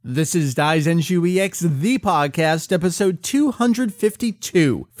This is Daizenshu EX, the podcast, episode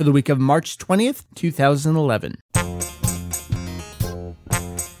 252 for the week of March 20th, 2011.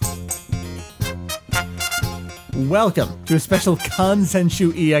 Welcome to a special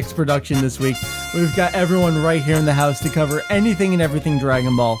Kanzenshu EX production this week. We've got everyone right here in the house to cover anything and everything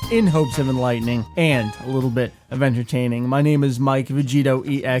Dragon Ball in hopes of enlightening and a little bit of entertaining. My name is Mike Vegito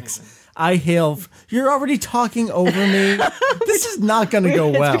EX. I hail... You're already talking over me. This is not going to go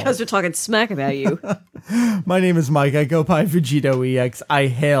well. It's because we're talking smack about you. My name is Mike. I go by Vegito EX. I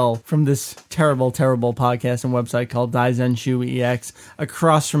hail from this terrible, terrible podcast and website called Daizenshu EX.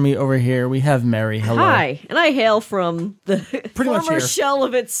 Across from me over here, we have Mary. Hello. Hi, and I hail from the Pretty much former here. shell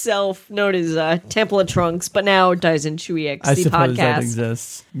of itself known as Temple of Trunks, but now Daizenshu EX, I the suppose podcast. that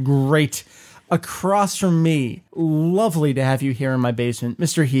exists. Great. Across from me, lovely to have you here in my basement,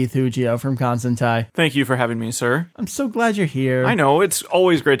 Mr. Heath Hugio from Constantai. Thank you for having me, sir. I'm so glad you're here. I know, it's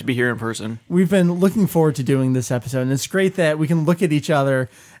always great to be here in person. We've been looking forward to doing this episode, and it's great that we can look at each other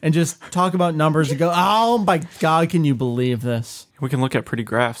and just talk about numbers and go, oh my God, can you believe this? We can look at pretty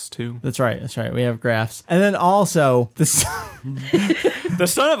graphs, too. That's right. We have graphs. And then also, The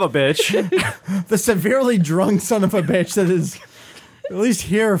son of a bitch. the severely drunk son of a bitch that is at least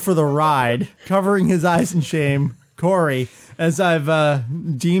here for the ride, covering his eyes in shame, Corey, as I've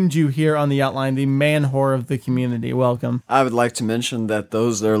deemed you here on the outline, the man whore of the community. Welcome. I would like to mention that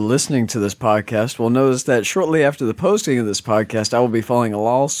those that are listening to this podcast will notice that shortly after the posting of this podcast, I will be filing a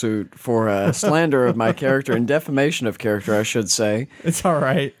lawsuit for slander of my character and defamation of character, I should say. It's all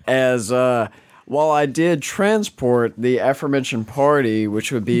right. As while I did transport the aforementioned party, which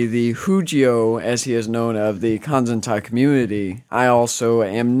would be the Hugio, as he is known, of the Kanzentai community, I also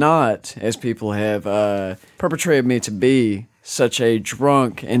am not, as people have perpetrated me to be, such a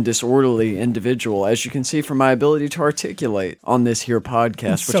drunk and disorderly individual, as you can see from my ability to articulate on this here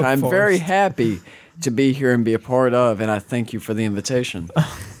podcast, It's which so I'm forced. very happy to be here and be a part of, and I thank you for the invitation.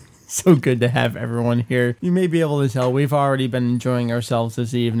 So good to have everyone here. You may be able to tell we've already been enjoying ourselves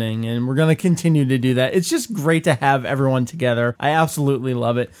this evening, and we're going to continue to do that. It's just great to have everyone together. I absolutely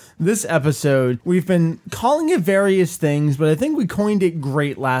love it. This episode, we've been calling it various things, but I think we coined it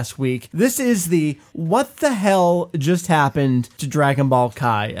great last week. This is the What the Hell Just Happened to Dragon Ball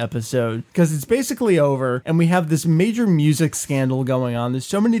Kai episode, because it's basically over, and we have this major music scandal going on. There's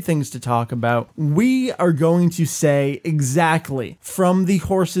so many things to talk about. We are going to say exactly from the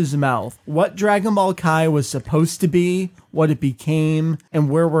horse's mouth what Dragon Ball Kai was supposed to be, what it became, and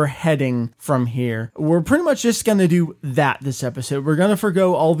where we're heading from here. We're pretty much just going to do that this episode. We're going to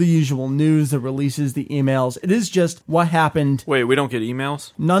forgo all the usual news, the releases, the emails. It is just what happened. Wait, we don't get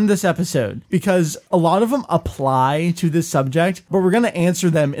emails? None this episode, because a lot of them apply to this subject, but we're going to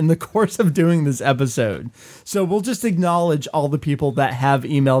answer them in the course of doing this episode. So we'll just acknowledge all the people that have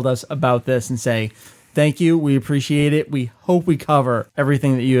emailed us about this and say, thank you. We appreciate it. We hope we cover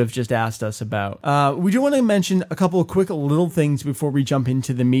everything that you have just asked us about. We do want to mention a couple of quick little things before we jump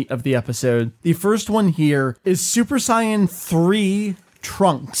into the meat of the episode. The first one here is Super Saiyan 3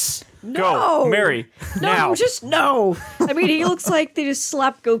 Trunks. Go, Mary, now. No, just no. I mean, he looks like they just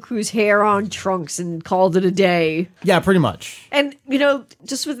slapped Goku's hair on Trunks and called it a day. Yeah, pretty much. And,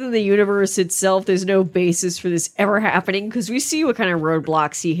 just within the universe itself, there's no basis for this ever happening because we see what kind of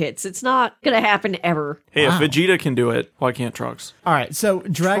roadblocks he hits. It's not going to happen ever. Hey, Wow. if Vegeta can do it, why can't Trunks? All right, so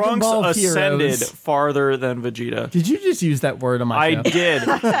Dragon Trunks Ball ascended Heroes. farther than Vegeta. Did you just use that word on my I show? did,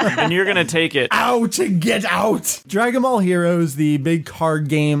 and you're gonna take it. Out to get out. Dragon Ball Heroes, the big card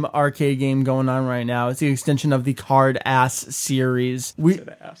game, arcade game going on right now. It's the extension of the Card Ass series.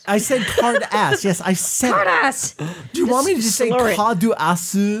 I said Card Ass. Yes, I said Hard ass! Do you want me to just say slur it. Kadu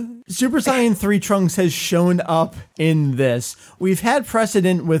Asu? Super Saiyan 3 Trunks has shown up in this. We've had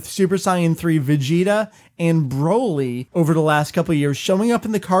precedent with Super Saiyan 3 Vegeta and Broly over the last couple of years, showing up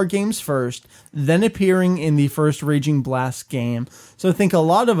in the card games first, then appearing in the first Raging Blast game. So I think a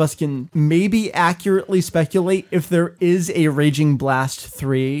lot of us can maybe accurately speculate if there is a Raging Blast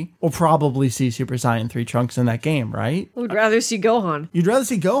 3, we'll probably see Super Saiyan 3 Trunks in that game, right? I would rather see Gohan. You'd rather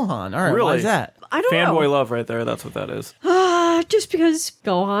see Gohan. All right, why Really? is that? I don't Fanboy know. love right there, that's what that is. Just because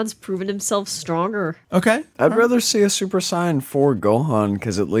Gohan's proven himself stronger. Okay. I'd rather see a Super Saiyan 4 Gohan,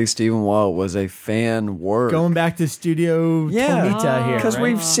 because at least even while it was a fan work, Going back to Studio Tomita here. because right?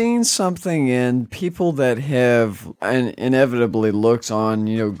 we've seen something in people that have inevitably looked on,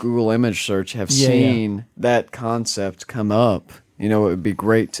 Google image search have seen that concept come up. It would be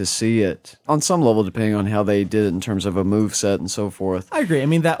great to see it on some level, depending on how they did it in terms of a move set and so forth. I agree. I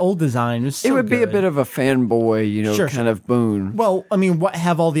mean, that old design was so It would be a good. bit of a fanboy, Sure. kind of boon. Well, I mean, what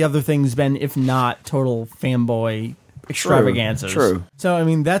have all the other things been if not total fanboy extravaganzas. True. So, I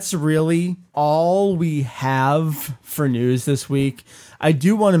mean, that's really all we have for news this week. I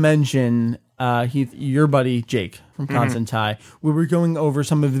do want to mention, Heath, your buddy Jake from Constantine, we were going over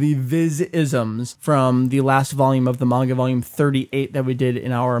some of the Viz-isms from the last volume of the manga, volume 38, that we did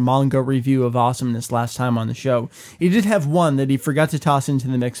in our manga review of Awesomeness last time on the show. He did have one that he forgot to toss into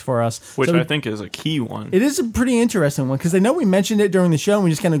the mix for us. Which So I think is a key one. it is a pretty interesting one because I know we mentioned it during the show and we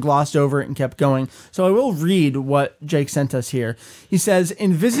just kind of glossed over it and kept going. So I will read what Jake sent us here. He says,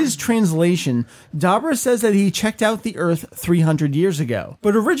 in Viz's translation, Dabra says that he checked out the Earth 300 years ago.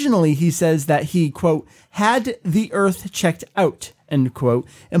 But originally he says that he, quote, had the Earth checked out, end quote,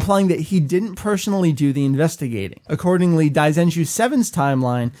 implying that he didn't personally do the investigating. Accordingly, Daizenshu 7's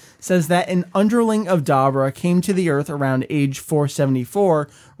timeline says that an underling of Dabra came to the Earth around age 474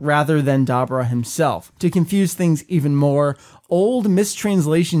 rather than Dabra himself. To confuse things even more, old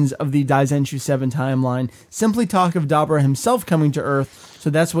mistranslations of the Daizenshu 7 timeline simply talk of Dabra himself coming to Earth, so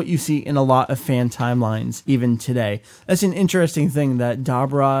that's what you see in a lot of fan timelines even today. That's an interesting thing, that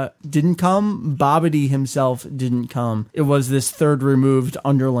Dabra didn't come, Babidi himself didn't come. It was this third removed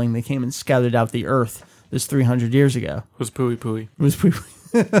underling that came and scouted out the Earth this 300 years ago. Was Pooey Pooey. It was pretty...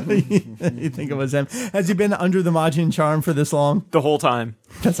 You think it was him? Has he been under the Majin charm for this long? The whole time.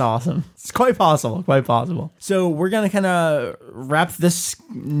 That's awesome. It's quite possible. Quite possible. So we're going to kind of wrap this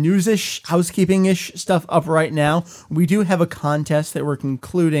news-ish, housekeeping-ish stuff up right now. We do have a contest that we're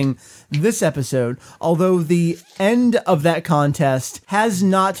concluding this episode, although the end of that contest has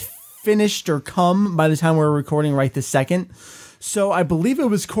not finished or come by the time we're recording right this second. So I believe it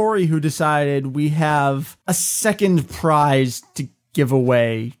was Corey who decided we have a second prize to give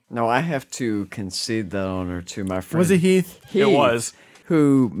away. No, I have to concede that honor to my friend. Was it Heath? It was.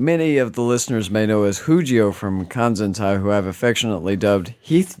 Who many of the listeners may know as Hugio from Kanzentai, who I've affectionately dubbed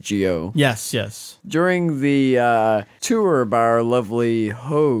Heath Geo. Yes, yes. During the tour by our lovely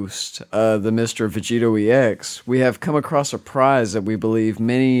host, the Mr. Vegito EX, we have come across a prize that we believe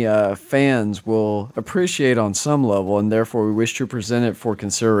many fans will appreciate on some level, and therefore we wish to present it for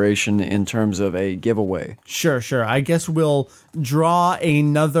consideration in terms of a giveaway. Sure. I guess we'll draw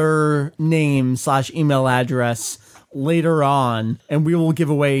another name / email address later on, and we will give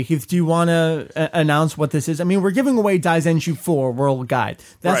away. Heath, do you want to announce what this is? I mean, we're giving away Daizenshu 4 World Guide.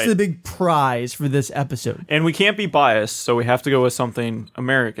 That's Right. the big prize for this episode. And we can't be biased, so we have to go with something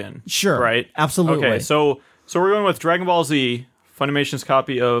American. Sure. Right? Absolutely. Okay, so we're going with Dragon Ball Z, Funimation's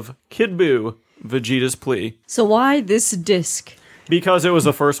copy of Kid Buu, Vegeta's Plea. So why this disc? Because it was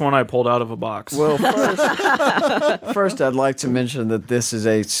the first one I pulled out of a box. Well, first I'd like to mention that this is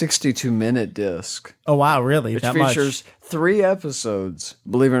a 62-minute disc, Oh, wow, really? which that features 3 episodes.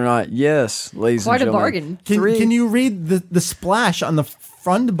 Believe it or not, yes, ladies Quite and a gentlemen. bargain. much? Can you read the splash on the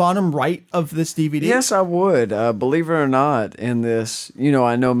front bottom right of this DVD? Yes, I would. Believe it or not, in this,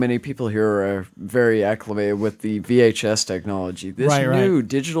 I know many people here are very acclimated with the VHS technology. This Right. new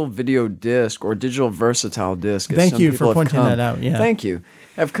digital video disc or digital versatile disc. as Thank some you people for have pointing come- that out, yeah. Thank you.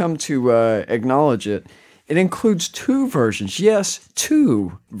 Have come to acknowledge it. It includes 2 versions. Yes,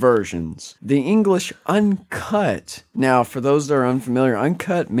 2 versions. The English uncut. Now, for those that are unfamiliar,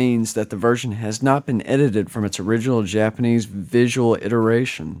 uncut means that the version has not been edited from its original Japanese visual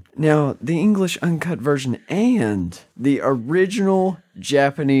iteration. Now, the English uncut version and the original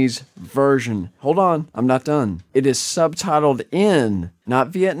Japanese version. Hold on, I'm not done. It is subtitled in,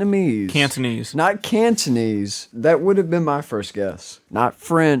 not Vietnamese. Cantonese. Not Cantonese. That would have been my first guess. Not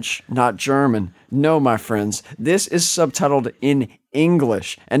French, not German. No, my friends. This is subtitled in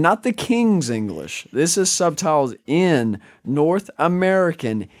English, and not the King's English. This is subtitled in North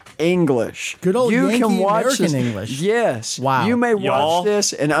American English. Good old you Yankee can watch American this. English. Yes. Wow. You may Y'all. watch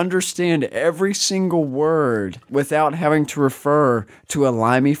this and understand every single word without having to refer to a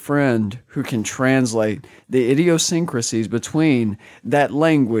limey friend who can translate the idiosyncrasies between that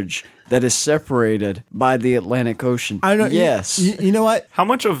language that is separated by the Atlantic Ocean. I don't. Yes. You know what? How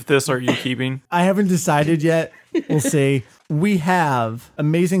much of this are you keeping? I haven't decided yet. We'll see. We have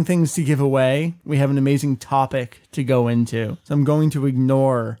amazing things to give away. We have an amazing topic to go into. So I'm going to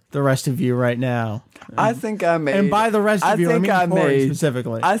ignore the rest of you right now. I think I made. And by the rest of you, I think mean I Corey made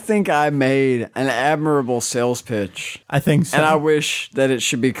specifically. I think I made an admirable sales pitch, I think so. and I wish that it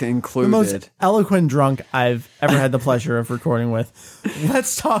should be the concluded. most eloquent drunk I've ever had the pleasure of recording with.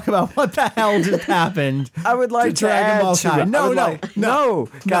 Let's talk about what the hell just happened. I would like to Dragon add Ball to Kai. it. I would no.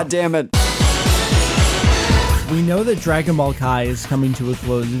 God damn it! We know that Dragon Ball Kai is coming to a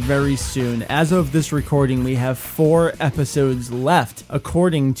close very soon. As of this recording, we have 4 episodes left,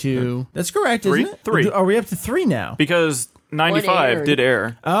 according to... That's correct, isn't it? Three. Are we up to 3 now? Because 95 aired. did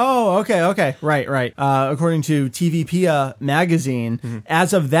air. Oh, okay. Right. According to TVPia magazine,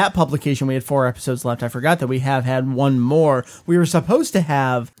 as of that publication, we had 4 episodes left. I forgot that we have had one more. We were supposed to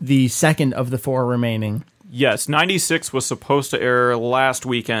have the second of the 4 remaining. Yes, 96 was supposed to air last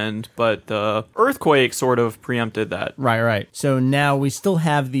weekend, but the earthquake sort of preempted that. Right. So now we still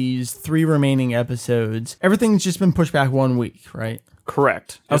have these 3 remaining episodes. Everything's just been pushed back 1 week, right?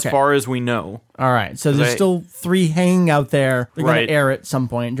 Correct, as Okay. far as we know. All right, so there's They- still 3 hanging out there. They're going Right. to air at some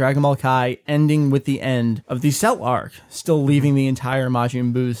point. Dragon Ball Kai ending with the end of the Cell arc, still leaving the entire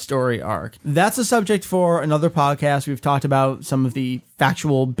Majin Buu story arc. That's a subject for another podcast. We've talked about some of the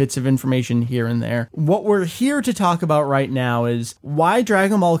factual bits of information here and there. What we're here to talk about right now is why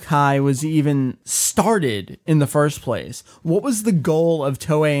Dragon Ball Kai was even started in the first place. What was the goal of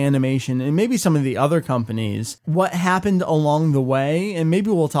Toei Animation and maybe some of the other companies? What happened along the way? And maybe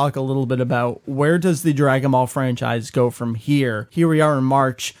we'll talk a little bit about where does the Dragon Ball franchise go from here? Here we are in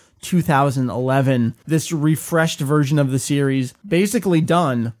March 2011. This refreshed version of the series basically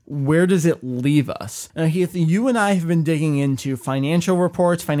done. Where does it leave us? Now, Heath, you and I have been digging into financial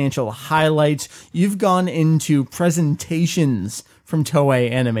reports, financial highlights. You've gone into presentations from Toei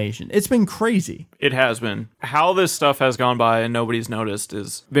Animation. It's been crazy. It has been. How this stuff has gone by and nobody's noticed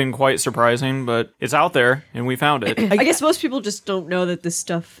has been quite surprising, but it's out there and we found it. I guess most people just don't know that this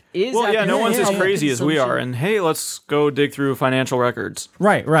stuff is. Well, yeah, no one's as yeah. crazy as we are. Consumption. And hey, let's go dig through financial records.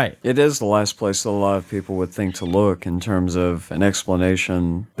 Right. It is the last place that a lot of people would think to look in terms of an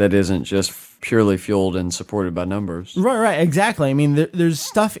explanation that isn't just purely fueled and supported by numbers. Right, exactly. I mean, there's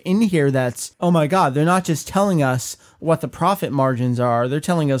stuff in here that's, oh my God, they're not just telling us what the profit margins are, they're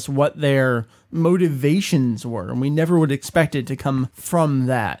telling us what their motivations were, and we never would expect it to come from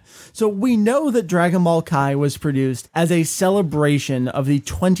that. So we know that Dragon Ball Kai was produced as a celebration of the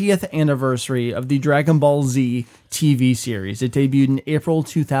 20th anniversary of the Dragon Ball Z TV series. It debuted in April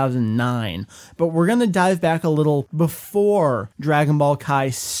 2009, but we're going to dive back a little before Dragon Ball Kai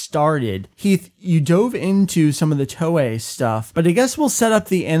started. Heath, you dove into some of the Toei stuff, but I guess we'll set up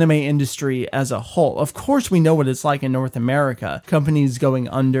the anime industry as a whole. Of course, we know what it's like in North America. Companies going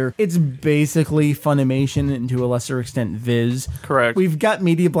under. It's basically Funimation and to a lesser extent Viz. Correct. We've got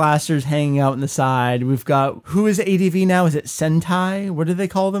Media Blasters hanging out on the side. We've got, who is ADV now? Is it Sentai? What do they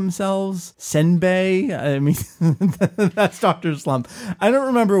call themselves? Senbei? I mean, that's Dr. Slump. I don't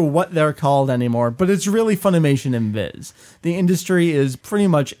remember what they're called anymore, but it's really Funimation and Viz. The industry is pretty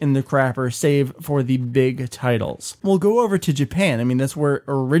much in the crapper, save for the big titles. We'll go over to Japan. I mean, that's where it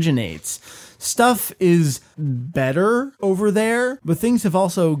originates. Stuff is better over there, but things have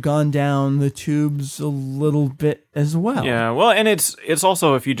also gone down the tubes a little bit as well. Yeah, well, and it's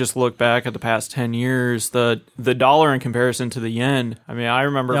also, if you just look back at the past 10 years, the dollar in comparison to the yen. I mean, I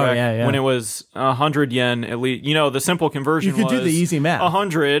remember back when it was 100 yen, at least, you know, the simple conversion You could was do the easy math.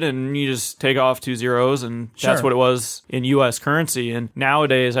 100, and you just take off 2 zeros, and that's Sure. what it was in U.S. currency. And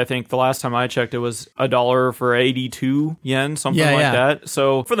nowadays, I think the last time I checked, it was $1 for 82 yen, something like that.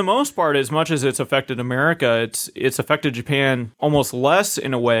 So for the most part, as much as it's affected America, it's affected Japan almost less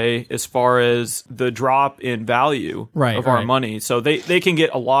in a way as far as the drop in value of our money. So they can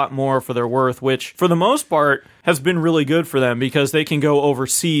get a lot more for their worth, which for the most part has been really good for them because they can go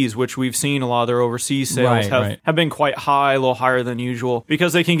overseas, which we've seen a lot of their overseas sales have been quite high, a little higher than usual,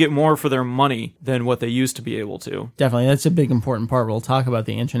 because they can get more for their money than what they used to be able to. Definitely. That's a big important part. We'll talk about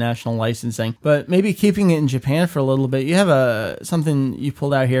the international licensing, but maybe keeping it in Japan for a little bit. You have something you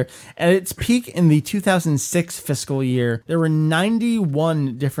pulled out here. At its peak in the 2006 fiscal year, there were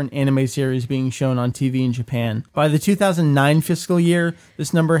 91 different anime series being shown on TV in Japan. By the 2009 fiscal year,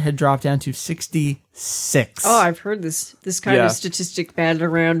 this number had dropped down to 66. Oh, I've heard this kind of statistic batted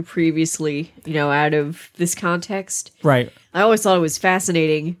around previously, you know, out of this context. Right. I always thought it was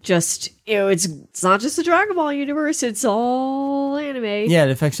fascinating. Just, you know, it's not just the Dragon Ball universe, it's all anime. Yeah,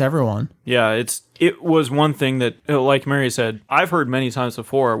 it affects everyone. Yeah, it was one thing that, like Mary said, I've heard many times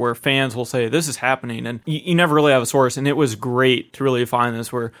before where fans will say, this is happening, and you never really have a source, and it was great to really find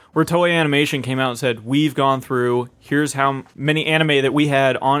this, where Toei Animation came out and said, we've gone through, here's how many anime that we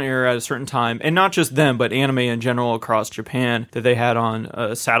had on air at a certain time, and not just them, but anime in general across Japan, that they had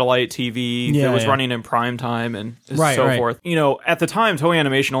on satellite TV that was running in prime time, and so forth. You know, at the time, Toei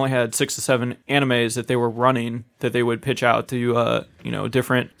Animation only had 6 to 7 animes that they were running, that they would pitch out to,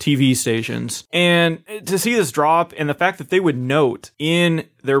 different TV stations. And to see this drop, and the fact that they would note in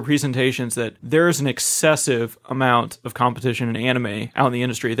their presentations that there's an excessive amount of competition in anime out in the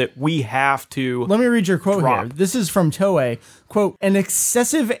industry that we have to. Let me read your quote drop. here. This is from Toei. Quote, an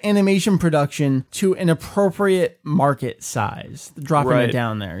excessive animation production to an appropriate market size. Dropping it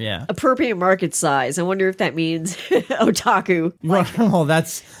down there, yeah. Appropriate market size. I wonder if that means otaku. Well,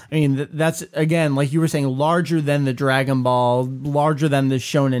 that's again, like you were saying, larger than the Dragon Ball, larger than the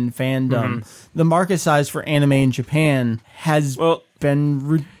shonen fandom. The market size for anime in Japan has been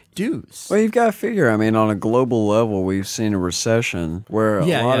reduced. Well, you've got to figure, I mean, on a global level, we've seen a recession where a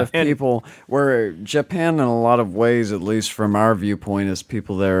lot of people, where Japan in a lot of ways, at least from our viewpoint as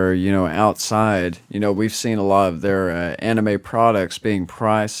people that are, outside, we've seen a lot of their anime products being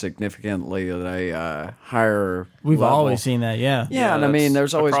priced significantly at a higher We've level. always seen that, yeah. Yeah, and I mean,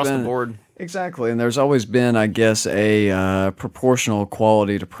 there's always across been... the board. Exactly, and there's always been, I guess, a proportional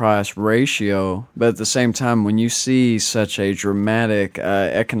quality to price ratio. But at the same time, when you see such a dramatic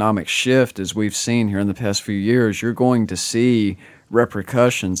economic shift as we've seen here in the past few years, you're going to see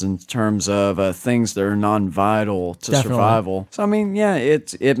repercussions in terms of things that are non-vital to survival. So, I mean, yeah,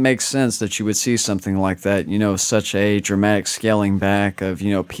 it makes sense that you would see something like that, such a dramatic scaling back of,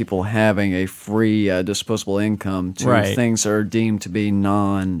 people having a free disposable income to things that are deemed to be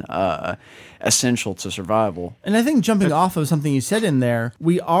essential to survival. And I think jumping off of something you said in there,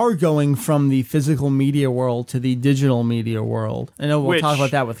 we are going from the physical media world to the digital media world. I know we'll talk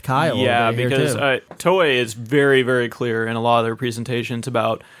about that with Kyle. Yeah, because Toei is very, very clear in a lot of their presentations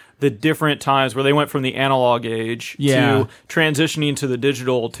about the different times where they went from the analog age to transitioning to the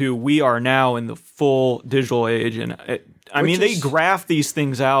digital to we are now in the full digital age. And they graph these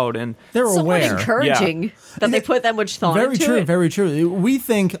things out, and they're aware. Encouraging that they put that much thought into it. Very true. We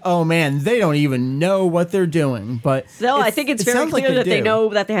think, oh man, they don't even know what they're doing, but no, I think it's very clear that they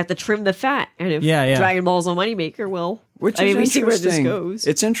know that they have to trim the fat, and if Dragon Ball's a moneymaker, well. We see where this goes.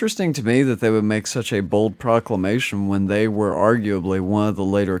 It's interesting to me that they would make such a bold proclamation when they were arguably one of the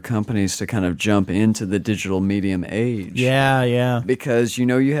later companies to kind of jump into the digital medium age. Yeah. Because,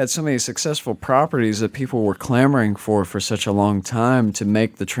 you had so many successful properties that people were clamoring for such a long time to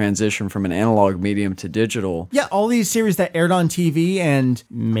make the transition from an analog medium to digital. Yeah, all these series that aired on TV and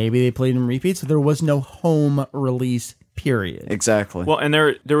maybe they played in repeats, so there was no home release period. Exactly. Well, and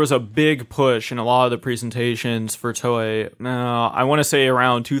there was a big push in a lot of the presentations for Toei, I want to say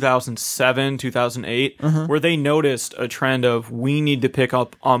around 2007, 2008, where they noticed a trend of we need to pick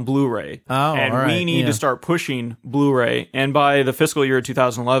up on Blu-ray. We need to start pushing Blu-ray. And by the fiscal year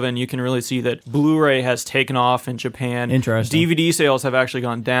 2011, you can really see that Blu-ray has taken off in Japan. Interesting. DVD sales have actually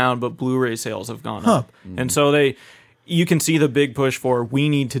gone down, but Blu-ray sales have gone up. And so you can see the big push for we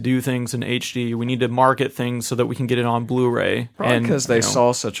need to do things in HD. We need to market things so that we can get it on Blu-ray. Probably because they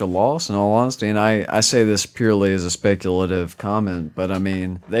saw such a loss, in all honesty. And I say this purely as a speculative comment, but I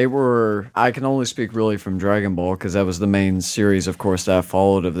mean, I can only speak really from Dragon Ball because that was the main series, of course, that I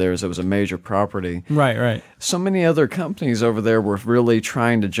followed of theirs. It was a major property. Right. So many other companies over there were really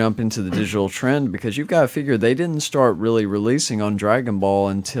trying to jump into the digital trend because you've got to figure they didn't start really releasing on Dragon Ball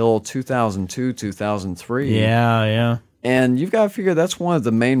until 2002, 2003. Yeah. And you've got to figure that's one of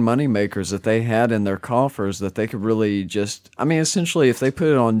the main money makers that they had in their coffers that they could really essentially, if they put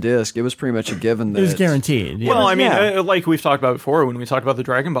it on disc, it was pretty much a given that it was guaranteed. Yeah. Well, like we've talked about before when we talked about the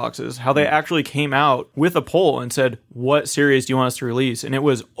Dragon boxes, how they actually came out with a poll and said, what series do you want us to release? And it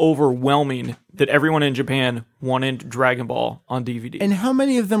was overwhelming that everyone in Japan wanted Dragon Ball on DVD. And how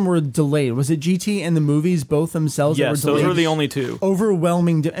many of them were delayed? Was it GT and the movies both themselves that were delayed? Yes, those were the only two.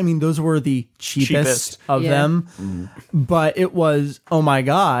 Overwhelming. Those were the cheapest of them. Mm-hmm. But it was, oh my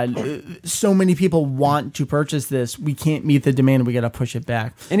God, so many people want to purchase this. We can't meet the demand. We got to push it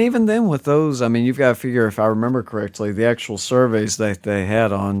back. And even then with those, you've got to figure, if I remember correctly, the actual surveys that they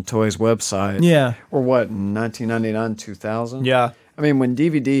had on Toei's website were what, in 1999, 2000? Yeah. When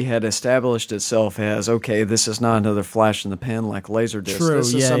DVD had established itself as, okay, this is not another flash in the pan like Laserdisc. True,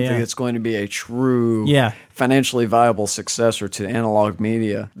 this is something that's going to be a true, financially viable successor to analog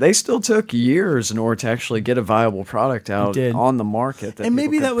media. They still took years in order to actually get a viable product out on the market. And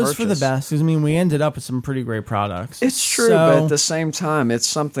maybe that was for the best, because, we ended up with some pretty great products. It's true, but at the same time, it's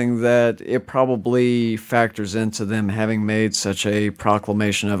something that it probably factors into them having made such a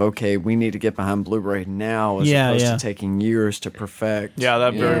proclamation of, okay, we need to get behind Blu-ray now as opposed to taking years to perfect. Yeah,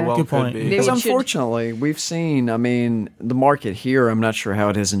 that very well Good could point. be. Because unfortunately, we've seen, the market here, I'm not sure how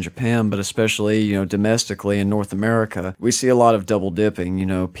it is in Japan, but especially, domestically in North America, we see a lot of double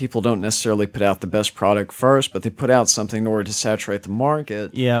dipping. People don't necessarily put out the best product first, but they put out something in order to saturate the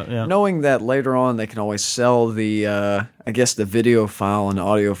market. Yeah. Knowing that later on they can always sell the I guess, the videophile and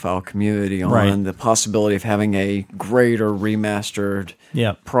audiophile community on the possibility of having a greater remastered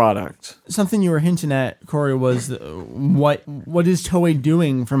product. Something you were hinting at, Corey, was what is Toei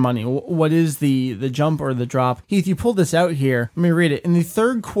doing for money? What is the jump or the drop? Heath, you pulled this out here. Let me read it. In the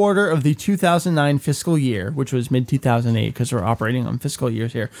third quarter of the 2009 fiscal year, which was mid-2008 because we're operating on fiscal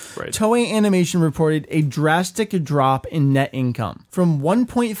years here, Toei Animation reported a drastic drop in net income from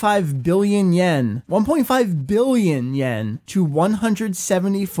 1.5 billion yen to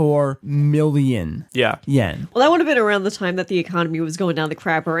 174 million yen. Well, that would have been around the time that the economy was going down the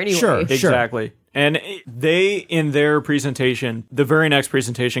crapper anyway. Sure. Exactly. And they, in their presentation, the very next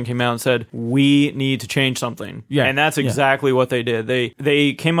presentation came out and said, we need to change something. Yeah. And that's exactly what they did.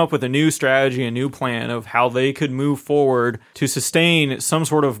 They came up with a new strategy, a new plan of how they could move forward to sustain some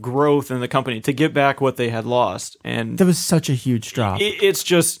sort of growth in the company, to get back what they had lost. And that was such a huge drop. It's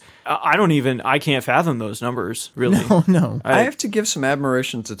just... I can't fathom those numbers, really. No. I have to give some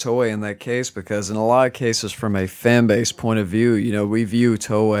admiration to Toei in that case, because in a lot of cases, from a fan base point of view, we view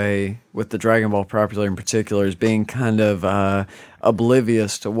Toei, with the Dragon Ball property in particular, as being kind of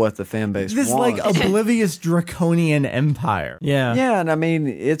oblivious to what the fan base wants. This like oblivious draconian empire. Yeah. Yeah, and I mean,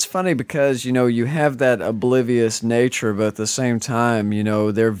 it's funny because, you have that oblivious nature, but at the same time,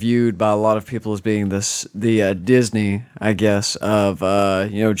 they're viewed by a lot of people as being the Disney, I guess, of,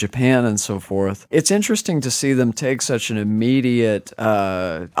 Japan and so forth. It's interesting to see them take such an immediate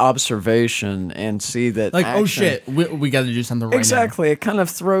observation and see that like, oh shit, we got to do something right now. Exactly. It kind of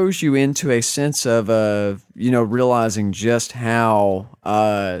throws you into a sense of, realizing just how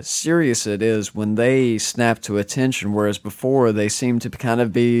serious it is when they snap to attention, whereas before they seemed to kind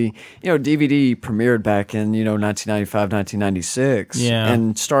of be, DVD premiered back in, 1995, 1996,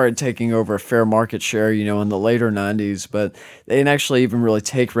 and started taking over a fair market share, in the later 90s, but they didn't actually even really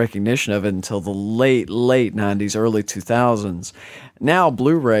take recognition of it until the late 90s, early 2000s. Now,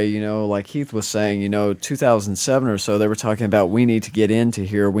 Blu-ray, like Heath was saying, 2007 or so, they were talking about, we need to get into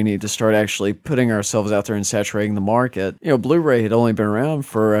here. We need to start actually putting ourselves out there and saturating the market. Blu-ray had only been around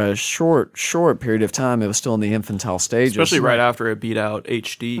for a short period of time. It was still in the infantile stages. Especially right after it beat out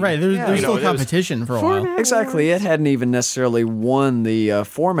HD. Right, there's still competition for a while. Exactly. It hadn't even necessarily won the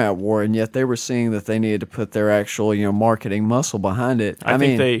format war, and yet they were seeing that they needed to put their actual, marketing muscle behind it. I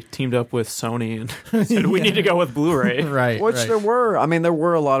think they teamed up with Sony and said, we need to go with Blu-ray. Right. Which there were. I mean, there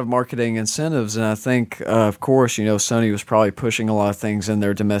were a lot of marketing incentives, and I think, of course, Sony was probably pushing a lot of things in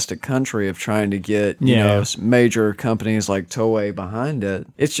their domestic country of trying to get, major companies like Toei behind it.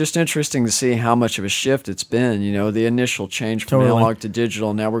 It's just interesting to see how much of a shift it's been, the initial change from analog to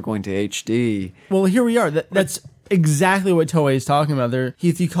digital, now we're going to HD. Well, here we are. That's exactly what Toei is talking about there.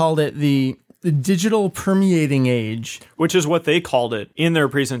 Heath, you called it the digital permeating age, which is what they called it in their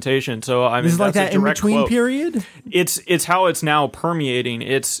presentation. So I mean, this is like that in between quote. Period. It's how it's now permeating.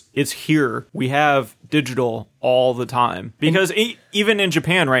 It's here. We have digital all the time because even in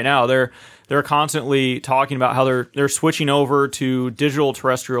Japan right now, they're constantly talking about how they're switching over to digital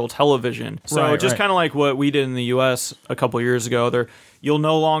terrestrial television. So just kind of like what we did in the U.S. a couple of years ago, you'll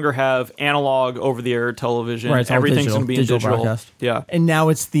no longer have analog over-the-air television. Right, everything's going to be in digital. Broadcast. Yeah. And now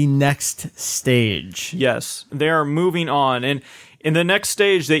it's the next stage. Yes. They are moving on. And in the next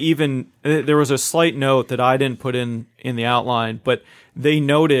stage, there was a slight note that I didn't put in the outline, but they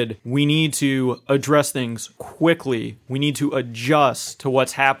noted we need to address things quickly. We need to adjust to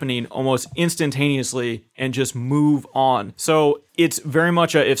what's happening almost instantaneously and just move on. So it's very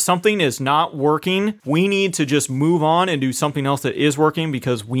much if something is not working, we need to just move on and do something else that is working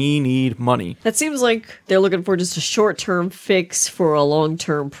because we need money. That seems like they're looking for just a short-term fix for a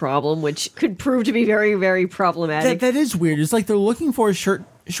long-term problem, which could prove to be very, very problematic. That is weird. It's like they're looking for a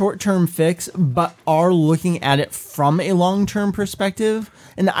short-term fix, but are looking at it from a long-term perspective.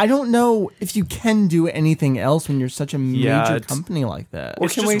 And I don't know if you can do anything else when you're such a major company like that. Well,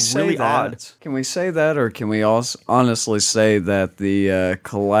 can we say really that? Can we say that, or can we also honestly say that the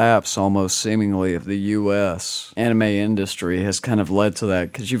collapse, almost seemingly, of the U.S. anime industry has kind of led to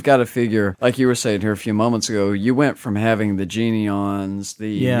that? Because you've got to figure, like you were saying here a few moments ago, you went from having the Genions,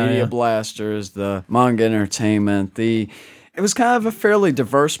 the Media Blasters, the Manga Entertainment, it was kind of a fairly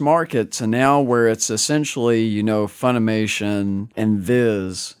diverse market to now where it's essentially, Funimation and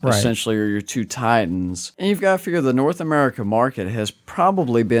Viz essentially are your two titans. And you've got to figure the North America market has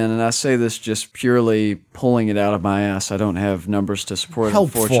probably been, and I say this just purely pulling it out of my ass, I don't have numbers to support it,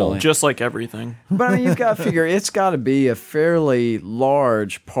 unfortunately. Just like everything. But you've got to figure it's got to be a fairly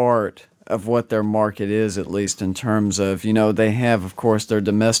large part of what their market is, at least in terms of, they have, of course, their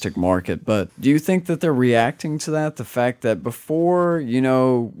domestic market. But do you think that they're reacting to that? The fact that before,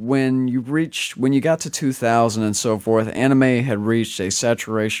 when you got to 2000 and so forth, anime had reached a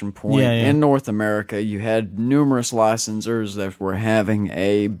saturation point in North America. You had numerous licensors that were having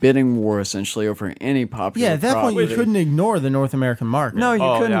a bidding war essentially over any popular at that point you couldn't ignore the North American market. No,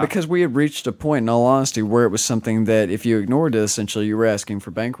 you couldn't, because we had reached a point, in all honesty, where it was something that if you ignored it, essentially you were asking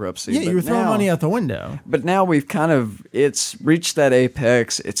for bankruptcy. Yeah, you were throwing money out the window. But now we've it's reached that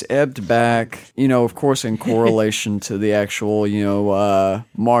apex. It's ebbed back, of course, in correlation to the actual,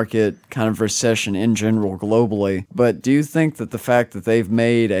 market kind of recession in general globally. But do you think that the fact that they've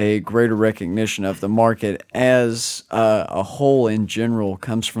made a greater recognition of the market as a whole in general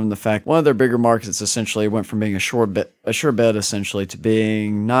comes from the fact one of their bigger markets essentially went from being a sure bet essentially to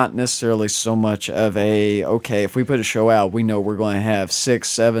being not necessarily so much of if we put a show out, we know we're going to have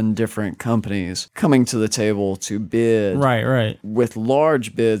 6-7 different companies coming to the table to bid. Right. With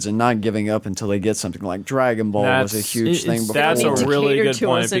large bids and not giving up until they get something like Dragon Ball was a huge thing before. That's a really good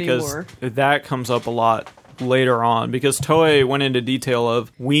point, because that comes up a lot later on, because Toei went into detail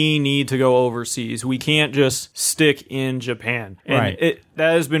of we need to go overseas. We can't just stick in Japan. And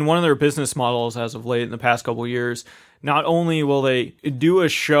that has been one of their business models as of late in the past couple of years. Not only will they do a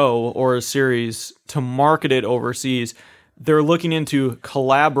show or a series to market it overseas, they're looking into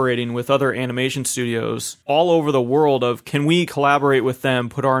collaborating with other animation studios all over the world of, can we collaborate with them,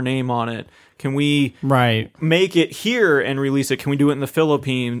 put our name on it? Can we make it here and release it? Can we do it in the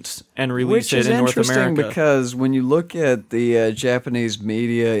Philippines and release it in North America? Which is interesting, because when you look at the Japanese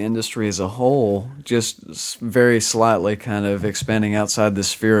media industry as a whole, just very slightly kind of expanding outside the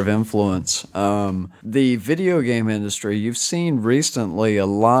sphere of influence, the video game industry, you've seen recently a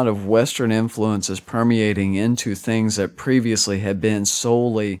lot of Western influences permeating into things that previously had been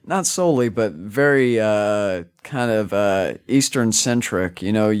not solely, but very kind of Eastern centric.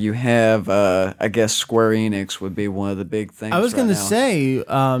 You have I guess Square Enix would be one of the big things. I was going to say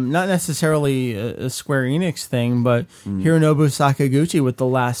not necessarily a Square Enix thing, but Hironobu Sakaguchi with The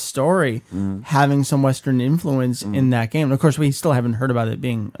Last Story having some Western influence in that game. And of course, we still haven't heard about it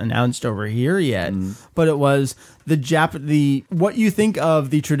being announced over here yet, but it was what you think of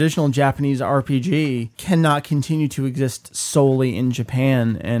the traditional Japanese RPG cannot continue to exist solely in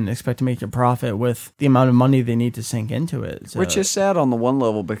Japan and expect to make a profit with the amount of money they need to sink into it. So. Which is sad on the one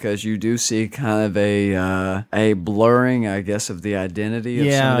level, because you do see kind of a blurring, I guess, of the identity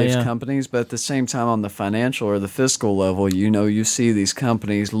of some of these companies, but at the same time on the financial or the fiscal level, you see these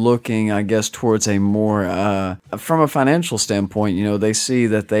companies looking, I guess, towards a more, from a financial standpoint, they see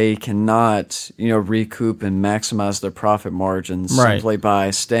that they cannot, recoup and maximize their profit margins simply by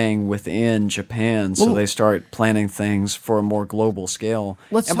staying within Japan, so they start planning things for a more global scale.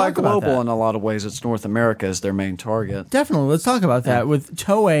 And by global, in a lot of ways, it's North America as their main target. Definitely. Let's talk about that with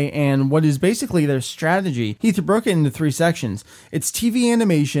Toei and what is basically their strategy. Heath broke it into 3 sections. It's TV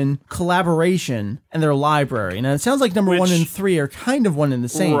animation, collaboration, and their library. Now, it sounds like number 1 and 3 are kind of one and the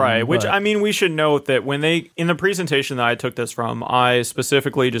same. Right, which, I mean, we should note that in the presentation that I took this from, I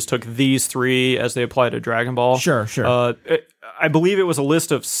specifically just took these 3 as they apply to Dragon Ball. Sure. I believe it was a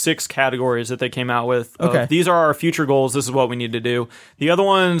list of 6 categories that they came out with. Okay. These are our future goals. This is what we need to do. The other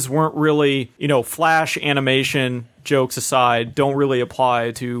ones weren't really, flash animation jokes aside, don't really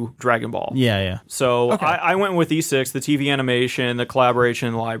apply to Dragon Ball. Yeah. So I went with these 6, the TV animation, the collaboration,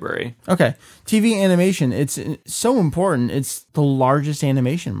 and the library. Okay. TV animation, it's so important. It's the largest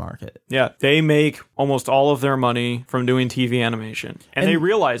animation market. Yeah. They make almost all of their money from doing TV animation. And they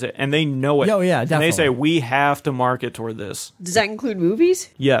realize it, and they know it. Oh, yeah, definitely. And they say, we have to market toward this. Does that include movies?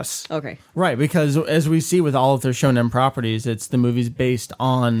 Yes. Okay. Right, because as we see with all of their shonen properties, it's the movies based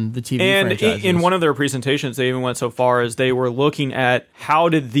on the TV franchises. And in one of their presentations, they even went so far as they were looking at how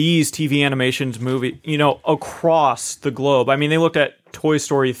did these TV animations move, across the globe. I mean, they looked at Toy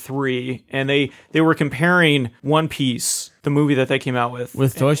Story 3, and they were comparing One Piece, the movie that they came out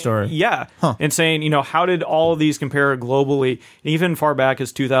with Toy Story. Yeah. And saying, how did all of these compare globally? And even far back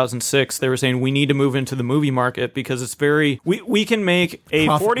as 2006, they were saying we need to move into the movie market because it's we can make a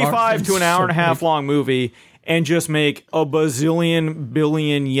Profit 45 to an hour and a half big. long movie and just make a bazillion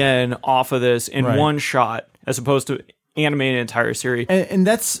billion yen off of this in one shot, as opposed to animate an entire series. And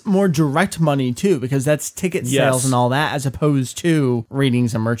that's more direct money too, because that's ticket sales and all that, as opposed to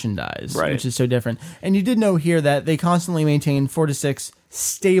ratings and merchandise, which is so different. And you did know here that they constantly maintain 4 to 6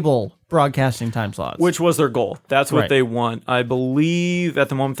 stable broadcasting time slots, which was their goal. That's what they want. I believe at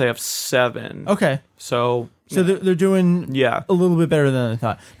the moment they have 7. Okay. So So they're doing Yeah. a little bit better than I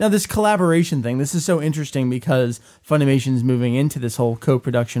thought. Now, this collaboration thing, this is so interesting because Funimation's moving into this whole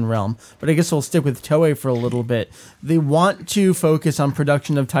co-production realm. But I guess we'll stick with Toei for a little bit. They want to focus on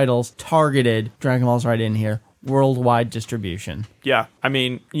production of titles targeted, Dragon Ball's right in here, worldwide distribution. Yeah, I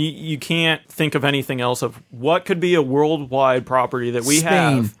mean, you can't think of anything else of what could be a worldwide property that we Spain,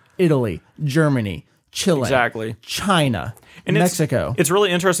 have. Italy, Germany, Chile, Exactly. China, And Mexico. It's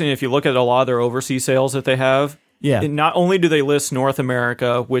really interesting if you look at a lot of their overseas sales that they have. Yeah. Not only do they list North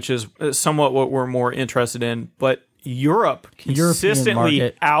America, which is somewhat what we're more interested in, but Europe consistently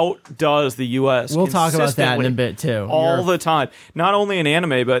market. outdoes the U.S. We'll talk about that in a consistently, bit too. all the time. Not only in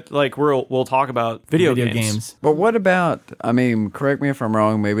anime, but like we'll talk about video games. But what about, I mean, correct me if I'm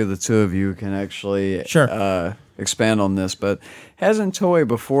wrong, maybe the two of you can actually Sure. expand on this, but hasn't Toei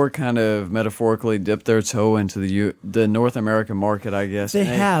before kind of metaphorically dipped their toe into the North American market, I guess? They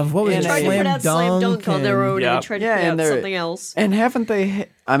have. What was They it? tried to put out Slam Dunk on their own, Yeah. and they tried to Yeah, put and out they're- something else. And haven't they,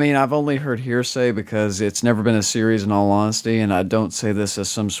 I mean, I've only heard hearsay because it's never been a series in all honesty, and I don't say this as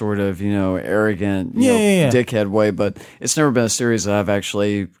some sort of, arrogant, dickhead way, but it's never been a series that I've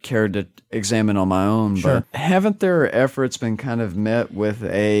actually cared to examine on my own. Sure. But haven't their efforts been kind of met with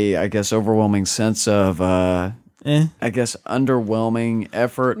a, I guess, overwhelming sense of, I guess, underwhelming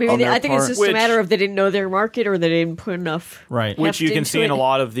effort on Maybe their I think it's part? just a matter of they didn't know their market or they didn't put enough. Right. Which you heft can into see in it. a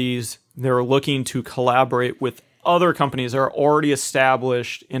lot of these. They're looking to collaborate with other companies that are already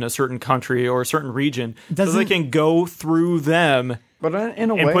established in a certain country or a certain region, so they Doesn't- can go through them But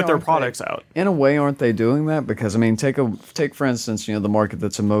in a and way, put their aren't products they, out. In a way, aren't they doing that? Because I mean, take for instance, the market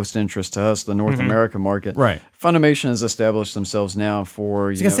that's of most interest to us, the North American market. Right. Funimation has established themselves now for. I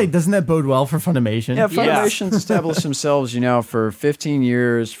was gonna say, doesn't that bode well for Funimation? Yeah, Funimation's established themselves, for 15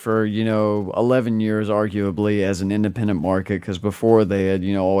 years, for 11 years, arguably, as an independent market. Because before they had,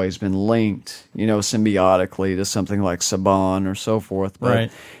 always been linked, symbiotically to something like Saban or so forth. But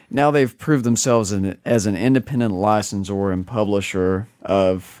Right. now they've proved themselves as an independent licensor and publisher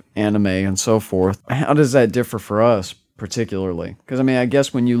of anime and so forth. How does that differ for us? Particularly, because I mean, I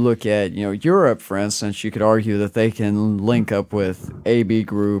guess when you look at Europe, for instance, you could argue that they can link up with AB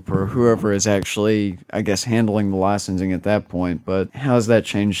Group or whoever is actually, I guess, handling the licensing at that point. But how has that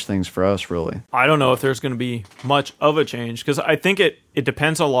changed things for us, really? I don't know if there's going to be much of a change because I think it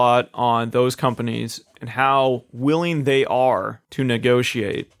depends a lot on those companies and how willing they are to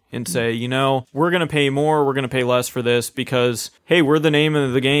negotiate and say, we're going to pay more, we're going to pay less for this because, hey, we're the name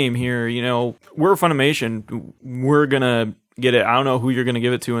of the game here. We're Funimation. We're going to get it. I don't know who you're going to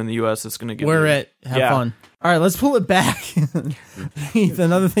give it to in the U.S. that's going to give We're it. it. Have fun. All right, let's pull it back. Heath,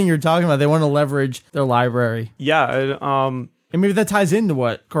 another thing you're talking about, they want to leverage their library. Yeah. And maybe that ties into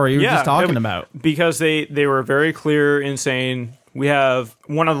what, Corey, you were just talking about. Because they were very clear in saying, we have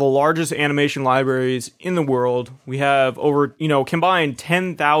one of the largest animation libraries in the world. We have over, combined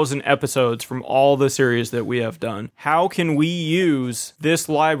 10,000 episodes from all the series that we have done. How can we use this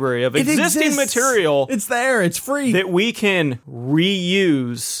library of existing material? It's there. It's free. That we can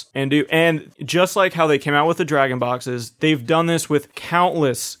reuse and do. And just like how they came out with the Dragon Boxes, they've done this with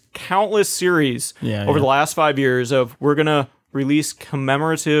countless series over the last 5 years of we're going to release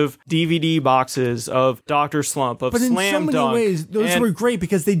commemorative DVD boxes of Dr. Slump, of but in Slam so many Dunk. ways, those were great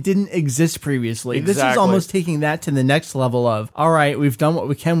because they didn't exist previously. This is Exactly. almost taking that to the next level of, all right, we've done what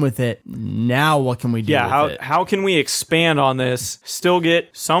we can with it. Now what can we do with it? How can we expand on this, still get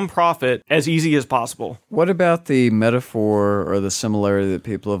some profit as easy as possible? What about the metaphor or the similarity that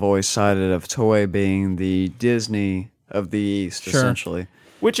people have always cited of Toei being the Disney of the East, essentially?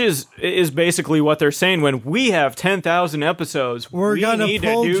 Which is basically what they're saying when we have 10,000 episodes. We're we going to need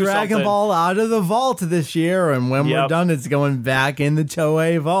pull to do Dragon something. Ball out of the vault this year, and when we're done, it's going back in the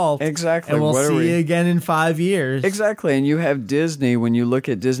Toei vault. Exactly. And we'll see you again in 5 years. Exactly. And you have Disney, when you look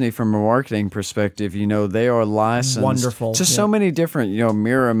at Disney from a marketing perspective, they are licensed Wonderful. to so many different,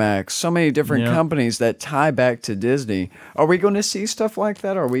 Miramax, so many different companies that tie back to Disney. Are we going to see stuff like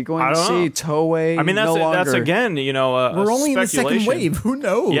that? Are we going to see Toei I mean, that's no longer... that's again, we're only in the second wave. Who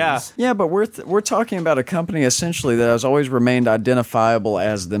knows? Yeah, but we're talking about a company essentially that has always remained identifiable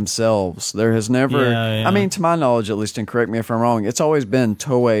as themselves. There has never, I mean, to my knowledge at least, and correct me if I'm wrong, it's always been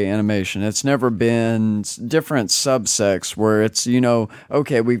Toei Animation. It's never been different subsects where it's,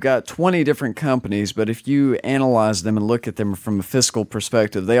 okay, we've got 20 different companies, but if you analyze them and look at them from a fiscal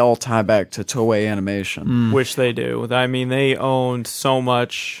perspective, they all tie back to Toei Animation. Which they do. I mean, they own so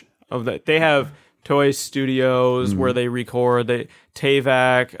much of that. They have Toei Studios where they record,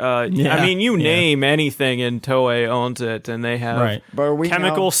 TAVAC. I mean, you name anything, and Toei owns it, and they have But are we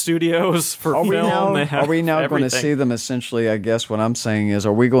chemical studios for film. Are we now going to see them essentially? I guess what I'm saying is,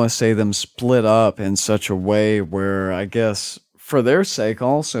 are we going to see them split up in such a way where, I guess, for their sake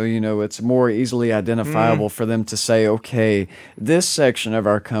also, it's more easily identifiable for them to say, okay, this section of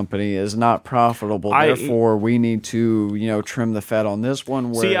our company is not profitable, therefore we need to, trim the fat on this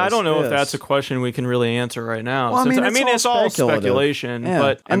one. See, I don't know if that's a question we can really answer right now. Well, it's all speculation,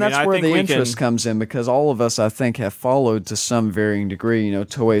 but that's where the interest comes in, because all of us, I think, have followed to some varying degree,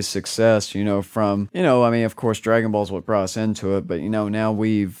 Toei's success, from, of course, Dragon Ball is what brought us into it, but, now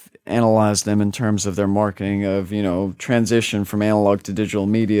we've analyze them in terms of their marketing of, transition from analog to digital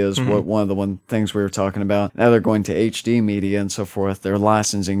media is one of the things we were talking about. Now they're going to HD media and so forth. They're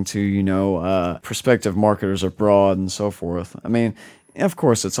licensing to, prospective marketers abroad and so forth. Of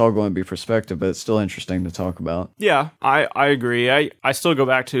course, it's all going to be perspective, but it's still interesting to talk about. Yeah, I agree. I still go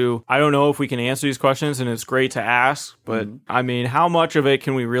back to, I don't know if we can answer these questions, and it's great to ask, but how much of it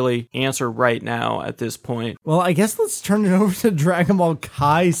can we really answer right now at this point? Well, I guess let's turn it over to Dragon Ball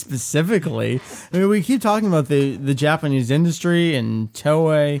Kai specifically. We keep talking about the Japanese industry and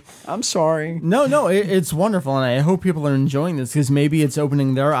Toei. I'm sorry. No, it's wonderful, and I hope people are enjoying this, because maybe it's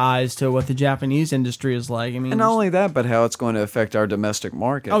opening their eyes to what the Japanese industry is like. And not only that, but how it's going to affect our domestic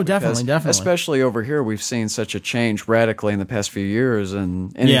market. Oh, definitely. Especially over here, we've seen such a change radically in the past few years,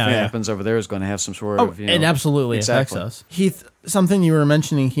 and anything that happens over there is going to have some sort of, it absolutely affects us. Heath, something you were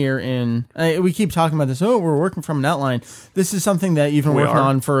mentioning here we keep talking about this, we're working from an outline. This is something that you've been working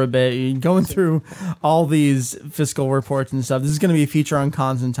on for a bit, going through all these fiscal reports and stuff. This is going to be a feature on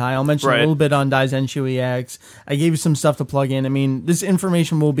Kanzentai. I'll mention a little bit on Daizenshu EX. I gave you some stuff to plug in. This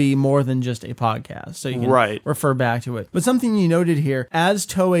information will be more than just a podcast, so you can refer back to it. But something you noted here, as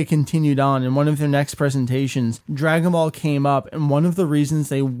Toei continued on in one of their next presentations, Dragon Ball came up, and one of the reasons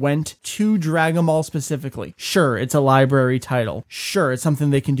they went to Dragon Ball specifically, sure, it's a library title. Sure, it's something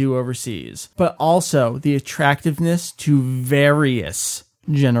they can do overseas, but also the attractiveness to various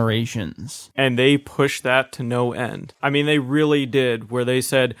generations. And they pushed that to no end. They really did, where they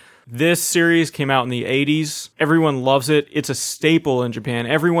said, this series came out in the 80s. Everyone loves it. It's a staple in Japan.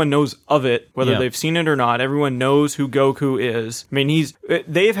 Everyone knows of it, whether they've seen it or not. Everyone knows who Goku is.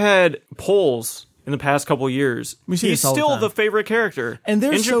 They've had polls in the past couple of years. He's still the favorite character in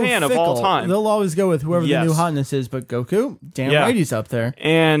Japan of all time. They'll always go with whoever the new hotness is, but Goku, damn right he's up there.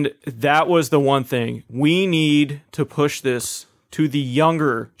 And that was the one thing. We need to push this to the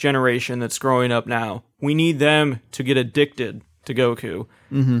younger generation that's growing up now. We need them to get addicted to Goku.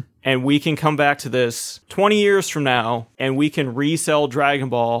 And we can come back to this 20 years from now, and we can resell Dragon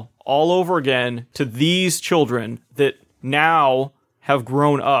Ball all over again to these children that now have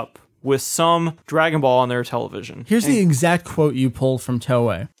grown up with some Dragon Ball on their television. Here's the exact quote you pulled from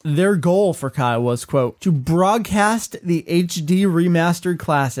Toei. Their goal for Kai was, quote, to broadcast the HD remastered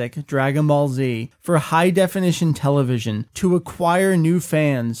classic Dragon Ball Z for high-definition television to acquire new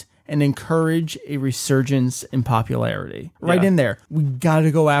fans and encourage a resurgence in popularity. Right in there. We got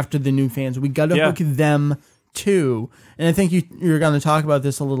to go after the new fans. We got to hook them too. And I think you're going to talk about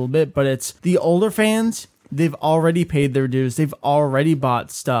this a little bit, but it's the older fans. They've already paid their dues. They've already bought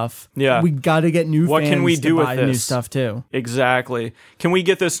stuff. Yeah. We got to get new what fans can we do to buy with this? New stuff too. Exactly. Can we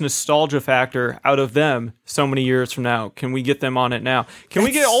get this nostalgia factor out of them so many years from now? Can we get them on it now? Can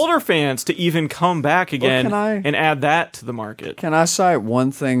we get older fans to even come back again and add that to the market? Can I cite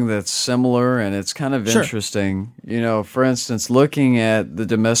one thing that's similar, and it's kind of interesting? For instance, looking at the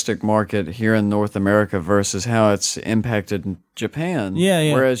domestic market here in North America versus how it's impacted Japan.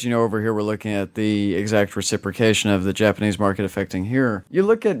 Whereas, over here we're looking at the exact reciprocation of the Japanese market affecting here. You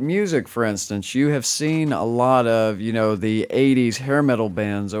look at music, for instance, you have seen a lot of, the 80s hair metal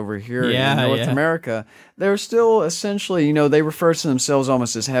bands over here in North America. They're still essentially, they refer to themselves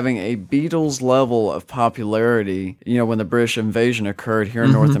almost as having a Beatles level of popularity, when the British invasion occurred here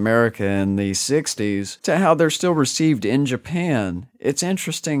in North America in the 60s, to how they're still received in Japan. It's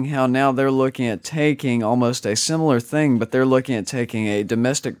interesting how now they're looking at taking almost a similar thing, but they're looking at taking a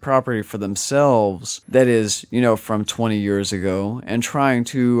domestic property for themselves that is, from 20 years ago and trying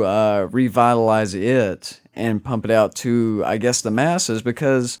to revitalize it and pump it out to, I guess, the masses,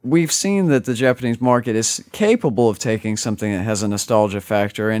 because we've seen that the Japanese market is capable of taking something that has a nostalgia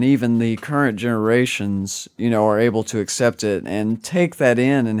factor, and even the current generations, are able to accept it and take that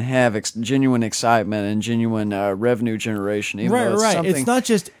in and have genuine excitement and genuine revenue generation. Even though it's Right. something- It's not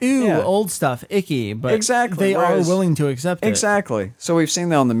just, old stuff, icky, but Exactly, they whereas- are willing to accept it. Exactly. So we've seen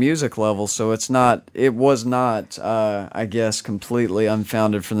that on the music level. So it was not, I guess, completely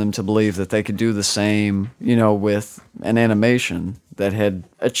unfounded for them to believe that they could do the same, with an animation that had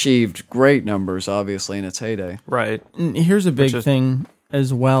achieved great numbers, obviously, in its heyday. Right. And here's a big thing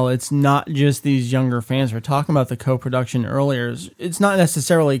as well. It's not just these younger fans. We're talking about the co-production earlier. It's not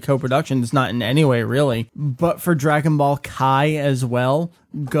necessarily co-production. It's not in any way, really. But for Dragon Ball Kai as well,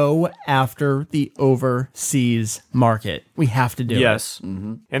 go after the overseas market. We have to do it. Yes.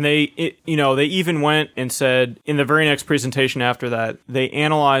 Mm-hmm. And they even went and said in the very next presentation after that, they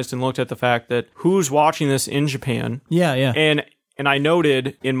analyzed and looked at the fact that who's watching this in Japan. Yeah. And I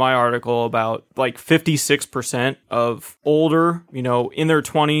noted in my article about like 56% of older, in their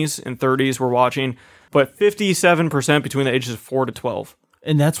 20s and 30s were watching, but 57% between the ages of 4 to 12.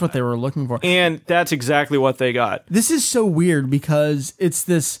 And that's what they were looking for. And that's exactly what they got. This is so weird because it's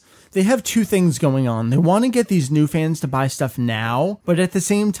this... They have two things going on. They want to get these new fans to buy stuff now, but at the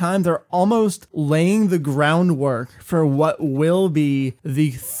same time, they're almost laying the groundwork for what will be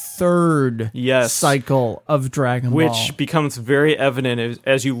the third cycle of Dragon Ball. Which becomes very evident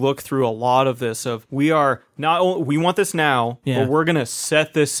as you look through a lot of this of we want this now, but we're going to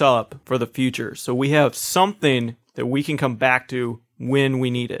set this up for the future. So we have something that we can come back to when we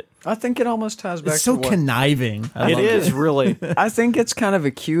need it. I think it almost ties back it's so to conniving. It is, really. I think it's kind of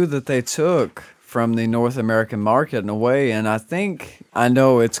a cue that they took from the North American market in a way, and I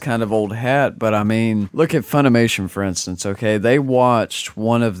know it's kind of old hat, but I mean, look at Funimation, for instance, okay? They watched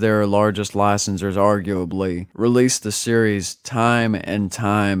one of their largest licensors, arguably, release the series time and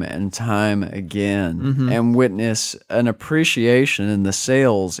time and time again, and witness an appreciation in the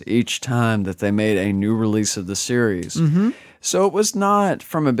sales each time that they made a new release of the series. So it was not,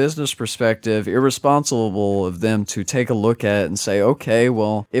 from a business perspective, irresponsible of them to take a look at it and say, okay,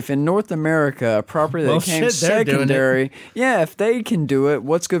 well, if in North America a property that came secondary, if they can do it,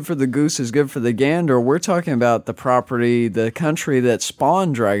 what's good for the goose is good for the gander. We're talking about the property, the country that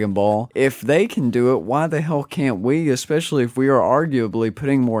spawned Dragon Ball. If they can do it, why the hell can't we, especially if we are arguably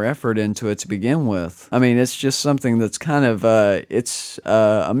putting more effort into it to begin with? I mean, it's just something that's kind of,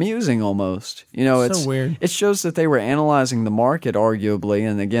 amusing almost. It's so weird. It shows that they were analyzing the market, arguably,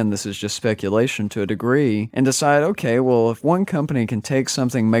 and again, this is just speculation to a degree, and decide, okay, well, if one company can take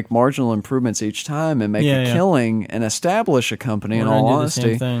something, make marginal improvements each time, and make a killing, and establish a company, in all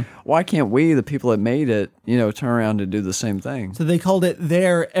honesty, why can't we, the people that made it, turn around and do the same thing? So they called it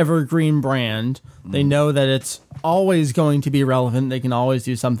their evergreen brand. They know that it's always going to be relevant. They can always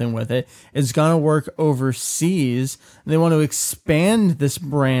do something with it. It's going to work overseas. They want to expand this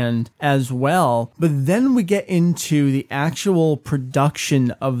brand as well. But then we get into the actual production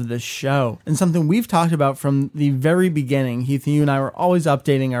of the show. And something we've talked about from the very beginning. Heath, you and I were always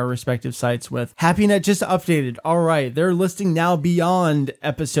updating our respective sites with HappyNet just updated. All right, they're listing now beyond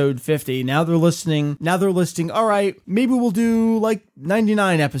episode 50. Now they're listing, all right, maybe we'll do like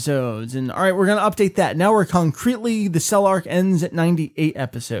 99 episodes. And all right, we're going to update that. Now we're concretely, the cell arc ends at 98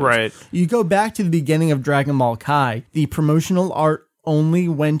 episodes. Right. You go back to the beginning of Dragon Ball Kai, the promotional art only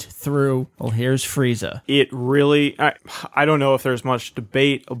went through, well, here's Frieza. It really, I don't know if there's much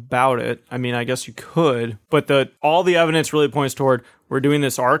debate about it. I mean, I guess you could, but all the evidence really points toward, we're doing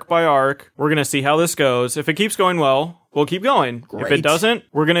this arc by arc. We're going to see how this goes. If it keeps going well, we'll keep going. Great. If it doesn't,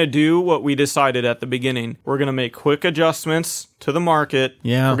 we're going to do what we decided at the beginning. We're going to make quick adjustments to the market.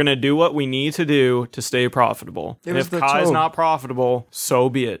 Yeah. We're going to do what we need to do to stay profitable. And if Kai's not profitable, so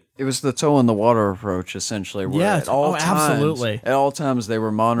be it. It was the toe in the water approach, essentially. Where Yeah, at all times, absolutely. At all times, they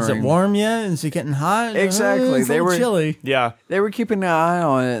were monitoring. Is it warm yet? Is it getting hot? Exactly. It's a little chilly. Yeah. They were keeping an eye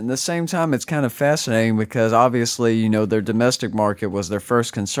on it. And at the same time, it's kind of fascinating because obviously, their domestic market was their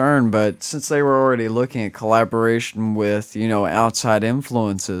first concern. But since they were already looking at collaboration with, outside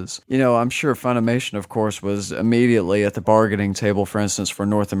influences, I'm sure Funimation, of course, was immediately at the bargaining table, for instance, for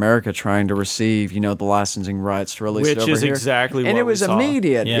North America, trying to receive, the licensing rights to release it over here. Which is exactly what we saw. And it was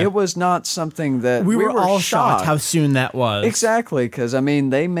immediate. Yeah. It was not something that We were all shocked how soon that was. Exactly, because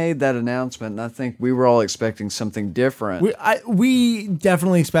they made that announcement, and I think we were all expecting something different. We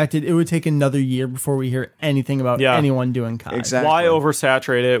definitely expected it would take another year before we hear anything about anyone doing Kai. Exactly. Why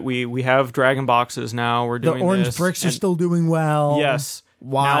oversaturate it? We have Dragon Boxes now. We're The doing orange this, bricks are still doing well. Yes.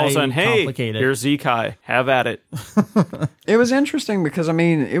 Why now all of a sudden, hey, complicate it? here's Zekai. Have at it. It was interesting because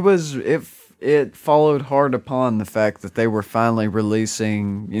it it followed hard upon the fact that they were finally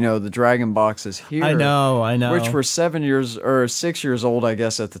releasing, the Dragon boxes here. I know. Which were 6 years old, I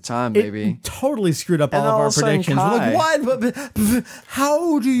guess, at the time, maybe. It totally screwed up all of our predictions. We're like, what?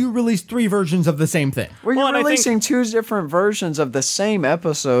 How do you release 3 versions of the same thing? Well, you're releasing 2 different versions of the same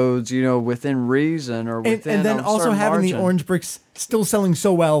episodes, within reason or within and then also having margin. the orange bricks still selling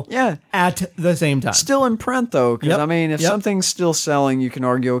so well at the same time. Still in print, though, because, if something's still selling, you can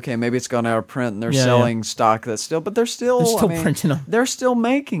argue, okay, maybe it's gone out of print and they're selling stock that's still, but they're still printing them. They're still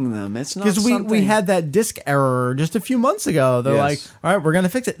making them. It's not because we had that disc error just a few months ago. They're like, all right, we're going to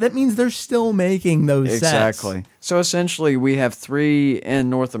fix it. That means they're still making those sets. Exactly. So essentially, we have 3 in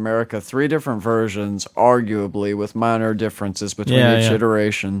North America, 3 different versions, arguably with minor differences between each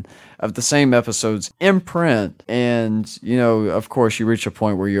iteration of the same episodes in print. And, of course, you reach a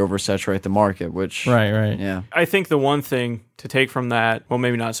point where you oversaturate the market, which... Right. Yeah. I think the one thing to take from that, well,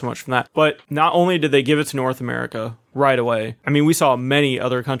 maybe not so much from that, but not only did they give it to North America right away, I mean, we saw many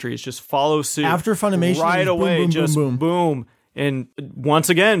other countries just follow suit. After Funimation, right away, boom. And once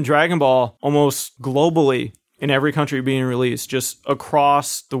again, Dragon Ball almost globally in every country being released, just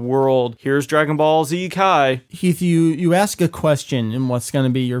across the world. Here's Dragon Ball Z Kai. Heath, you ask a question in what's going to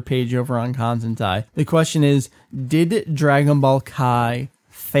be your page over on Kanzentai. The question is, did Dragon Ball Kai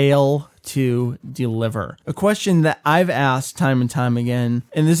fail to deliver? A question that I've asked time and time again,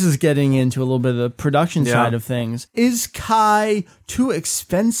 and this is getting into a little bit of the production side of things. Is Kai too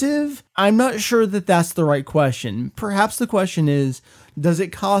expensive? I'm not sure that that's the right question. Perhaps the question is, does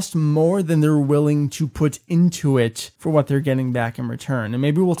it cost more than they're willing to put into it for what they're getting back in return? And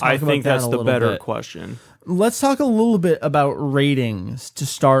maybe we'll talk about that a little bit. I think that's the better question. Let's talk a little bit about ratings to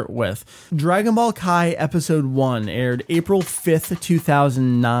start with. Dragon Ball Kai Episode 1 aired April 5th,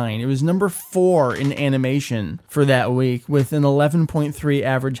 2009. It was number 4 in animation for that week with an 11.3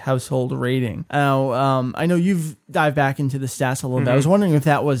 average household rating. Now, I know you've dived back into the stats a little bit. I was wondering if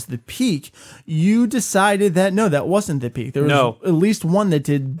that was the peak. You decided that, no, that wasn't the peak. There was at least one that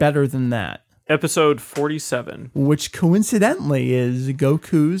did better than that. Episode 47. Which coincidentally is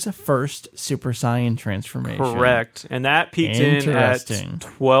Goku's first Super Saiyan transformation. Correct. And that peaked in at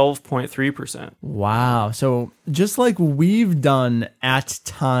 12.3%. Wow. So just like we've done at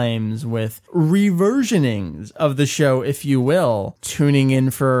times with reversionings of the show, if you will, tuning in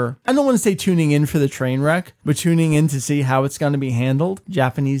for, I don't want to say tuning in for the train wreck, but tuning in to see how it's going to be handled.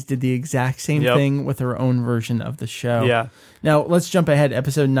 Japanese did the exact same thing with their own version of the show. Yeah. Now, let's jump ahead.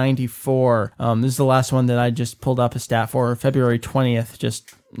 Episode 94. This is the last one that I just pulled up a stat for, February 20th,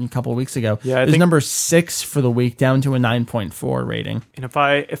 just a couple of weeks ago. Yeah, it was number 6 for the week, down to a 9.4 rating. And if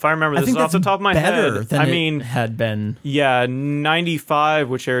I remember, this is off the top of my head. I mean, had been. Yeah, 95,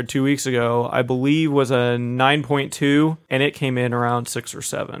 which aired 2 weeks ago, I believe was a 9.2, and it came in around 6 or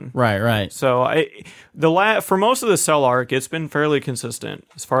 7. Right. So for most of the cell arc, it's been fairly consistent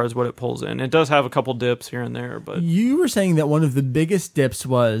as far as what it pulls in. It does have a couple dips here and there, but you were saying that one of the biggest dips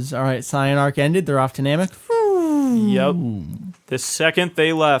was, all right, Saiyan arc ended, they're off to Namek. Yep. The second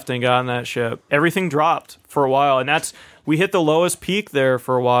they left and got on that ship, everything dropped for a while, and we hit the lowest peak there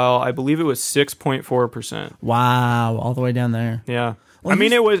for a while. I believe it was 6.4%. Wow, all the way down there. Yeah. Well, I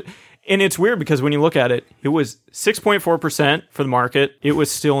mean, it was, and it's weird because when you look at it, it was 6.4% for the market. It was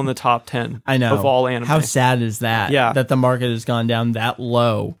still in the top 10 of all anime. How sad is that? Yeah. That the market has gone down that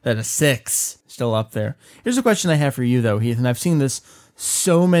low, that a 6 still up there. Here's a question I have for you, though, Heath, and I've seen this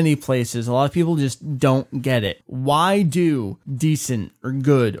so many places. A lot of people just don't get it. Why do decent or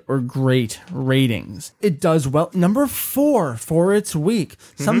good or great ratings? It does well. Number 4 for its week.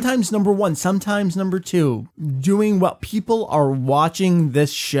 Sometimes number 1, sometimes number 2. Doing well. People are watching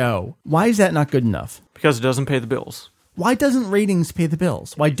this show. Why is that not good enough? Because it doesn't pay the bills. Why doesn't ratings pay the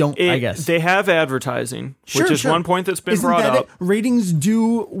bills? Why don't, I guess? They have advertising, which is one point that's been brought up. Ratings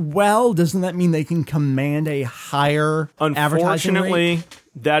do well. Doesn't that mean they can command a higher advertising rate? Unfortunately,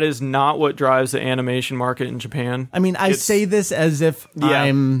 that is not what drives the animation market in Japan. I mean, I say this as if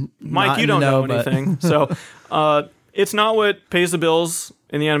I'm Mike, not you don't know but anything. So it's not what pays the bills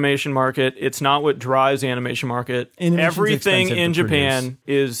in the animation market. It's not what drives the animation market. Everything in Japan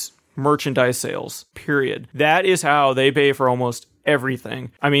is merchandise sales, period. That is how they pay for almost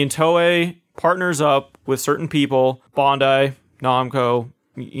everything. I mean, Toei partners up with certain people, Bandai, Namco,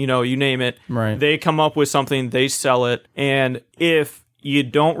 you name it. Right. They come up with something, they sell it, and if you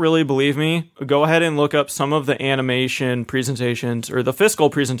don't really believe me, go ahead and look up some of the animation presentations or the fiscal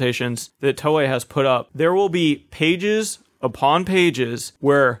presentations that Toei has put up. There will be pages upon pages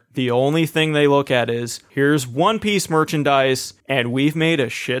where the only thing they look at is, here's One Piece merchandise, and we've made a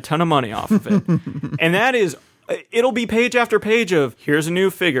shit ton of money off of it. And that is it'll be page after page of, here's a new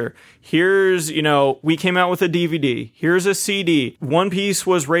figure. Here's, we came out with a DVD. Here's a CD. One Piece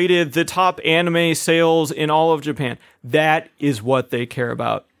was rated the top anime sales in all of Japan. That is what they care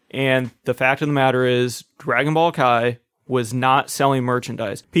about. And the fact of the matter is, Dragon Ball Kai was not selling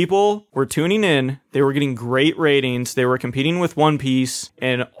merchandise. People were tuning in. They were getting great ratings. They were competing with One Piece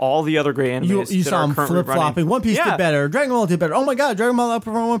and all the other great animes. You saw them flip-flopping. One Piece did better. Dragon Ball did better. Oh my God, Dragon Ball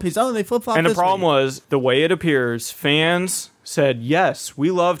outperformed One Piece. Oh, they flip-flopped. And the problem was, the way it appears, fans said, yes,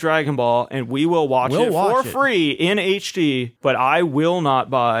 we love Dragon Ball and we will watch it for free in HD, but I will not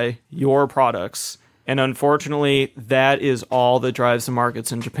buy your products. And unfortunately, that is all that drives the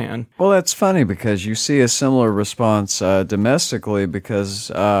markets in Japan. Well, that's funny because you see a similar response domestically because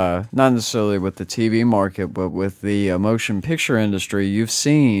not necessarily with the TV market, but with the motion picture industry, you've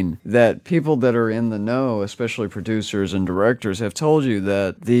seen that people that are in the know, especially producers and directors, have told you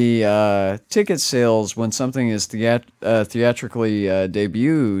that the ticket sales when something is theatrically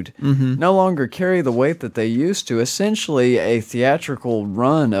debuted no longer carry the weight that they used to. Essentially, a theatrical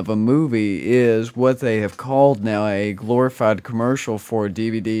run of a movie is what they have called now a glorified commercial for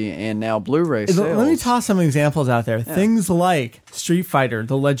DVD and now Blu-ray sales. Let me toss some examples out there. Yeah. Things like Street Fighter,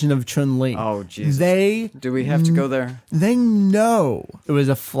 The Legend of Chun-Li. Oh, Jesus. Do we have to go there? They know it was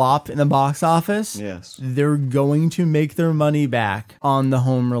a flop in the box office. Yes. They're going to make their money back on the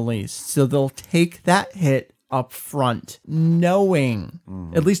home release. So they'll take that hit up front, knowing,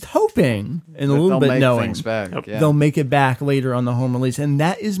 at least hoping, and a little bit knowing things back. Yeah. They'll make it back later on the home release. And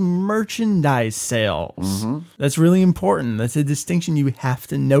that is merchandise sales. That's really important. That's a distinction you have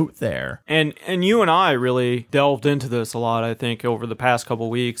to note there. And you and I really delved into this a lot, I think, over the past couple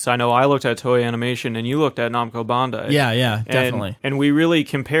weeks. I know I looked at Toei Animation and you looked at Namco Bandai. Yeah, definitely. And we really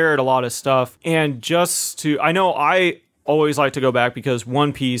compared a lot of stuff. And I always like to go back because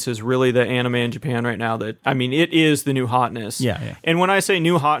One Piece is really the anime in Japan right now it is the new hotness. Yeah. And when I say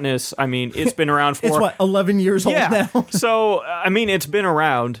new hotness, I mean, it's been around for... It's 11 years old now? So, it's been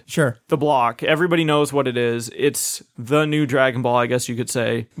around. Sure. The block. Everybody knows what it is. It's the new Dragon Ball, I guess you could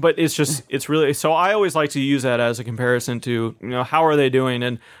say. But it's really... So I always like to use that as a comparison to, how are they doing?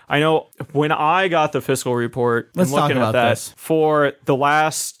 And I know when I got the fiscal report, Let's talk about this. For the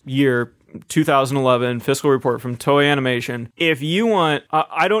last year... 2011 fiscal report from Toei Animation. If you want,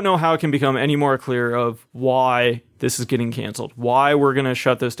 I don't know how it can become any more clear of why this is getting canceled, why we're going to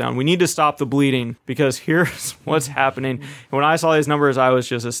shut this down. We need to stop the bleeding because here's what's happening. When I saw these numbers, I was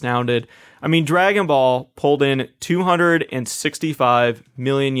just astounded. Dragon Ball pulled in 265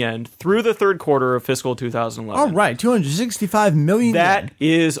 million yen through the third quarter of fiscal 2011. All right, 265 million yen. That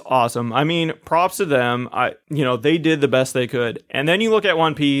is awesome. Props to them. They did the best they could. And then you look at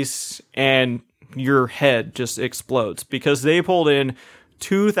One Piece and your head just explodes because they pulled in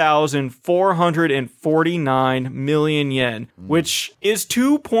 2,449 million yen, which is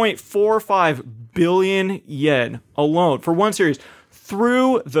 2.45 billion yen alone for one series.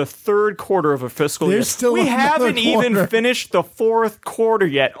 Through the third quarter of a fiscal year. We haven't even finished the fourth quarter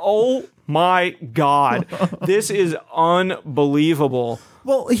yet. Oh my God. This is unbelievable.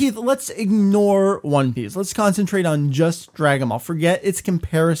 Well, Heath, let's ignore One Piece. Let's concentrate on just Dragon Ball. Forget its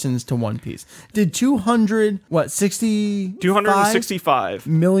comparisons to One Piece. Did 265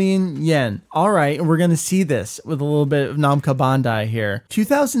 million yen. All right, and we're going to see this with a little bit of Namco Bandai here.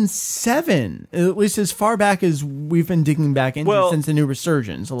 2007, at least as far back as we've been digging back into since the new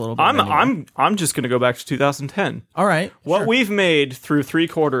resurgence a little bit. I'm just going to go back to 2010. All right. What we've made through 3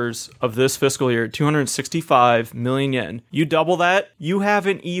 quarters of this fiscal year, 265 million yen. You double that, you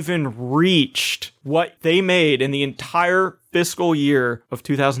haven't even reached what they made in the entire fiscal year of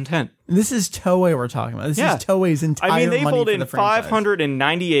 2010. This is Toei we're talking about. This is Toei's entire they money pulled for in the franchise.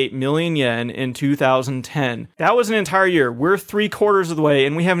 598 million yen in 2010. That was an entire year. We're 3 quarters of the way,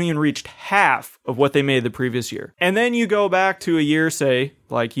 and we haven't even reached half of what they made the previous year. And then you go back to a year, say,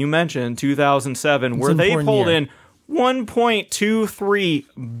 like you mentioned, 2007, where they pulled in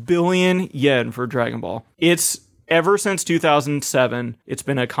 1.23 billion yen for Dragon Ball. Ever since 2007, it's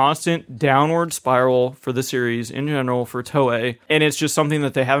been a constant downward spiral for the series in general for Toei, and it's just something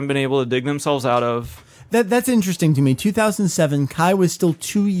that they haven't been able to dig themselves out of. That's interesting to me. 2007, Kai was still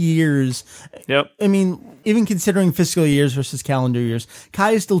 2 years. Yep. Even considering fiscal years versus calendar years,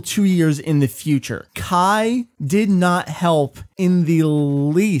 Kai is still 2 years in the future. Kai did not help in the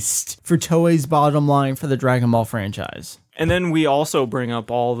least for Toei's bottom line for the Dragon Ball franchise. And then we also bring up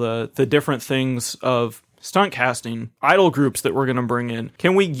all the different things of stunt casting, idol groups that we're going to bring in.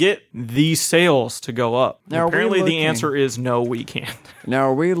 Can we get these sales to go up? Now, apparently the answer is no, we can't. Now,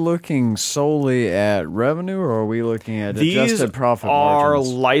 are we looking solely at revenue, or are we looking at adjusted profit are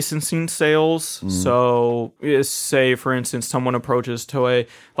margins? licensing sales. So, say, for instance, someone approaches Toei,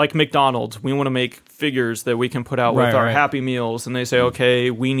 like McDonald's. We want to make figures that we can put out with our Happy Meals. And they say,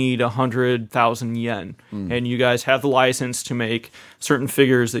 okay, we need 100,000 yen. And you guys have the license to make certain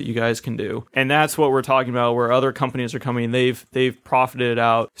figures that you guys can do. And that's what we're talking about, where other companies are coming. They've profited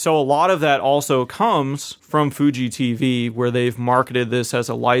out. So a lot of that also comes from Fuji TV, where they've marketed this as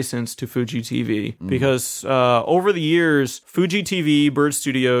a license to Fuji TV. Because over the years, Fuji TV, Bird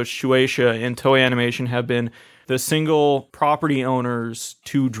Studios, Shueisha, and Toei Animation have been the single property owners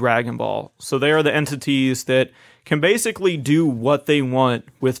to Dragon Ball. So they are the entities that can basically do what they want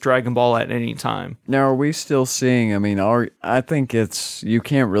with Dragon Ball at any time. Now, are we still seeing, I think you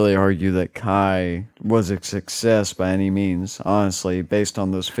can't really argue that Kai was a success by any means, honestly, based on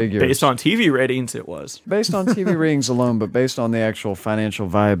those figures. Based on TV ratings, it was. Based on TV ratings alone, but based on the actual financial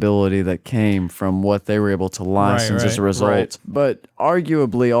viability that came from what they were able to license as a result. Right. But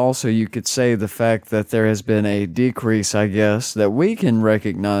arguably also you could say the fact that there has been a decrease, I guess, that we can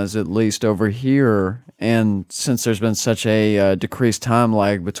recognize at least over here. And since there's been such a decreased time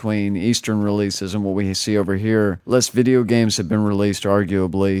lag between Eastern releases and what we see over here, less video games have been released,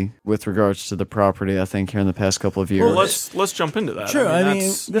 arguably, with regards to the property, I think, here in the past couple of years. Well, let's jump into that. Sure,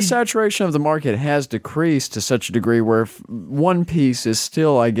 The saturation of the market has decreased to such a degree where One Piece is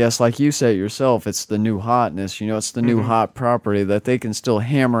still, I guess, like you say it yourself, it's the new hotness. It's the new hot property that they can still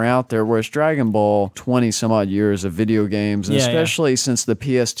hammer out there, whereas Dragon Ball, 20-some-odd years of video games, and especially since the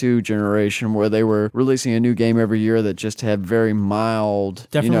PS2 generation, where they were releasing a new game every year that just had very mild,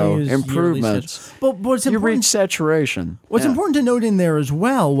 improvements. But what's you important, reach saturation. What's important to note in there as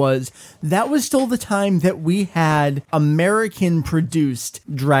well was that was still the time that we had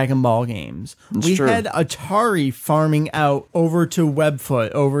American-produced Dragon Ball games. We had Atari farming out over to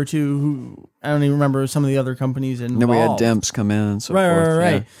Webfoot, over to I don't even remember some of the other companies involved. Then we had Demps come in and so forth.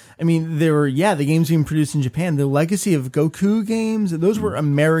 Right. I mean, there were, the games being produced in Japan. The legacy of Goku games, those were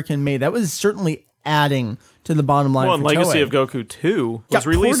American-made. That was certainly adding to the bottom line. Well, and for Legacy Toei. of Goku 2 was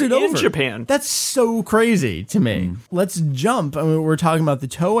released in Japan. That's so crazy to me. Let's jump. We're talking about the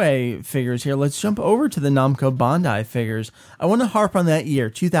Toei figures here. Let's jump over to the Namco Bandai figures. I want to harp on that year,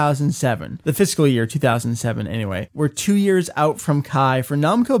 2007, the fiscal year 2007 anyway. We're 2 years out from Kai. For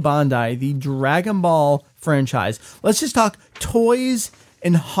Namco Bandai, the Dragon Ball franchise, let's just talk toys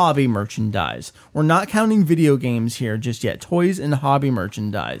and hobby merchandise. We're not counting video games here just yet. Toys and hobby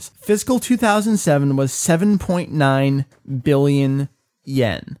merchandise. Fiscal 2007 was 7.9 billion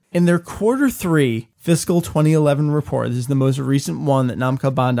yen. In their quarter 3 fiscal 2011 report, this is the most recent one that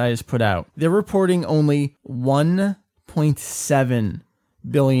Namco Bandai has put out, they're reporting only 1.7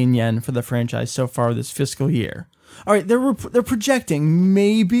 billion yen for the franchise so far this fiscal year. All right, they're projecting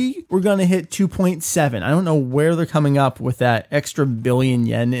maybe we're going to hit 2.7. I don't know where they're coming up with that extra billion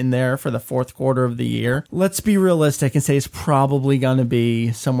yen in there for the fourth quarter of the year. Let's be realistic and say it's probably going to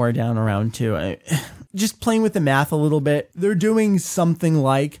be somewhere down around 2. Just playing with the math a little bit, they're doing something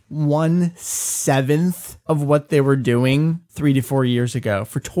like 1/7 of what they were doing 3 to 4 years ago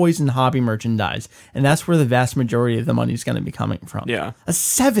for toys and hobby merchandise. And that's where the vast majority of the money is going to be coming from. Yeah.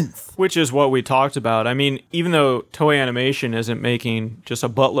 1/7. Which is what we talked about. I mean, even though Toei Animation isn't making just a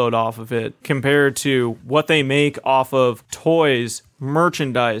buttload off of it, compared to what they make off of toys,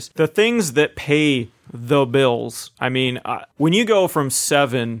 merchandise, the things that pay the bills. I mean, when you go from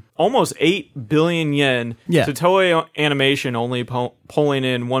almost 8 billion yen to Toei Animation only pulling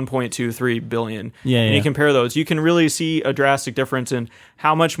in 1.23 billion, and you compare those, you can really see a drastic difference in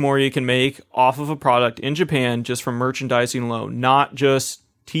how much more you can make off of a product in Japan just from merchandising alone, not just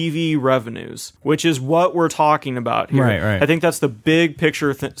TV revenues, which is what we're talking about here. Right. I think that's the big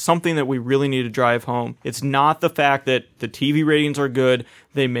picture, something that we really need to drive home. It's not the fact that the TV ratings are good.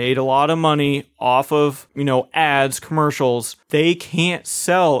 They made a lot of money off of, ads, commercials. They can't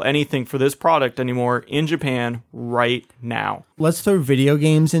sell anything for this product anymore in Japan right now. Let's throw video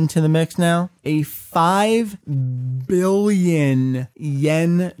games into the mix now. A 5 billion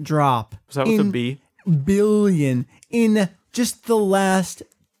yen drop. Is that with a B? Billion in just the last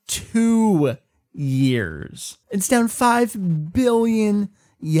 2 years. It's down 5 billion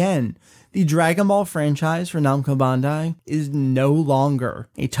yen. The Dragon Ball franchise for Namco Bandai is no longer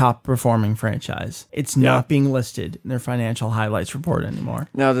a top performing franchise. It's not being listed in their financial highlights report anymore.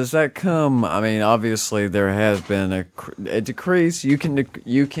 Now, does that come? I mean, obviously there has been a decrease. You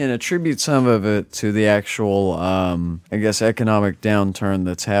can attribute some of it to the actual, I guess, economic downturn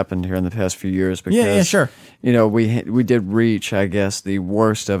that's happened here in the past few years. Because, yeah, sure. You know, we did reach, I guess, the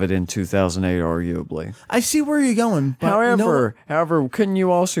worst of it in 2008, arguably. I see where you're going. But however, couldn't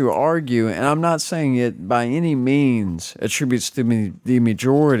you also argue, and I'm not saying it by any means attributes to the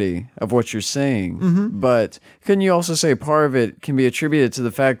majority of what you're saying, but couldn't you also say part of it can be attributed to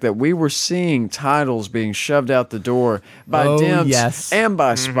the fact that we were seeing titles being shoved out the door by DIMPS and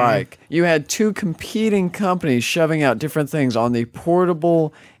by Spike? You had two competing companies shoving out different things on the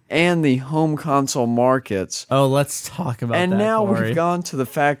portable and the home console markets. Oh, let's talk about that. And now Corey. we've gone to the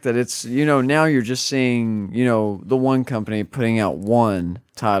fact that it's, now you're just seeing, the one company putting out one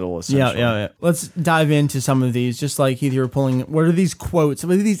title, essentially. Yeah. Let's dive into some of these, just like you were pulling. What are these quotes?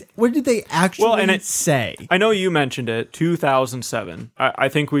 What did they actually say? I know you mentioned it, 2007. I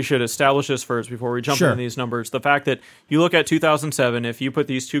think we should establish this first before we jump into these numbers. The fact that you look at 2007, if you put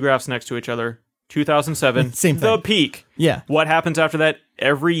these two graphs next to each other, 2007, same thing. The peak. Yeah. What happens after that?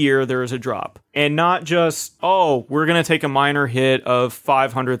 Every year there is a drop. And not just, we're going to take a minor hit of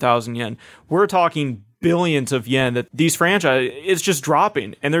 500,000 yen. We're talking billions of yen that these franchises, it's just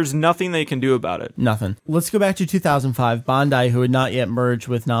dropping. And there's nothing they can do about it. Nothing. Let's go back to 2005. Bandai, who had not yet merged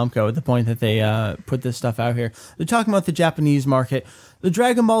with Namco at the point that they put this stuff out here. They're talking about the Japanese market. The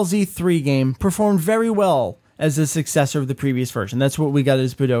Dragon Ball Z 3 game performed very well as a successor of the previous version. That's what we got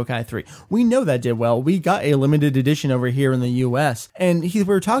as Budokai 3. We know that did well. We got a limited edition over here in the US. And we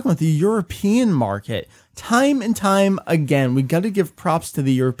were talking about the European market. Time and time again, we got to give props to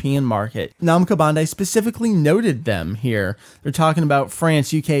the European market. Namco Bandai specifically noted them here. They're talking about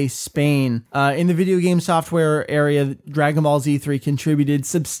France, UK, Spain. In the video game software area, Dragon Ball Z3 contributed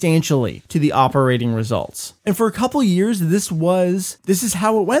substantially to the operating results. And for a couple years, this is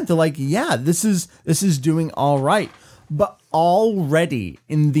how it went. They're like, yeah, this is doing all right. But already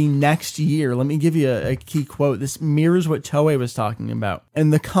in the next year, let me give you a key quote. This mirrors what Toei was talking about.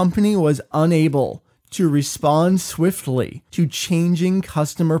 And the company was unable to respond swiftly to changing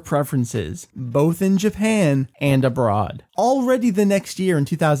customer preferences, both in Japan and abroad. Already the next year, in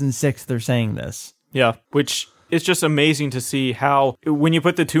 2006, they're saying this. Yeah, which is just amazing to see how, when you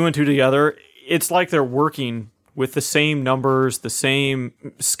put the two and two together, it's like they're working with the same numbers, the same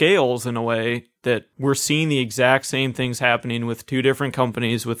scales in a way, that we're seeing the exact same things happening with two different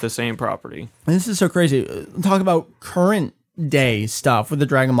companies with the same property. And this is so crazy. Talk about current day stuff with the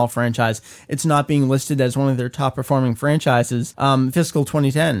Dragon Ball franchise. It's not being listed as one of their top performing franchises. Fiscal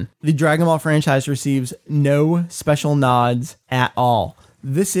 2010, the Dragon Ball franchise receives no special nods at all.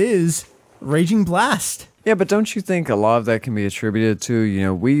 This is Raging Blast. Yeah, but don't you think a lot of that can be attributed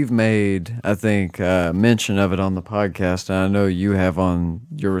to, we've made, I think, mention of it on the podcast, and I know you have on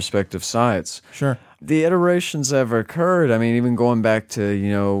your respective sites. Sure. The iterations that have occurred, I mean, even going back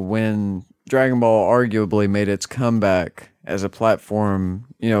to, when Dragon Ball arguably made its comeback as a platform,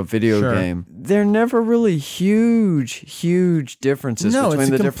 video game, they're never really huge differences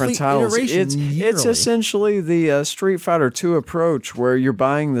between the different titles. It's essentially the Street Fighter 2 approach where you're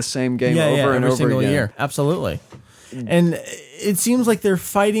buying the same game over and over single again. Year. Absolutely. And it seems like they're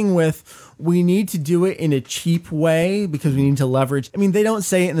fighting with, we need to do it in a cheap way because we need to leverage. I mean, they don't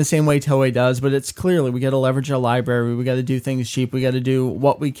say it in the same way Toei does, but it's clearly we got to leverage our library. We got to do things cheap. We got to do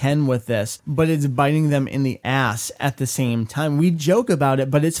what we can with this, but it's biting them in the ass at the same time. We joke about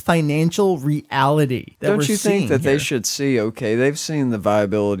it, but it's financial reality. Don't you think that they should see, they've seen the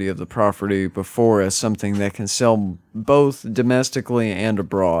viability of the property before as something that can sell both domestically and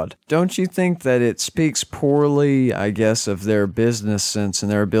abroad. Don't you think that it speaks poorly, I guess, of their business sense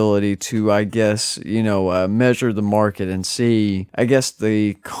and their ability to, measure the market and see, I guess,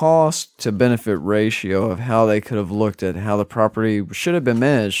 the cost to benefit ratio of how they could have looked at how the property should have been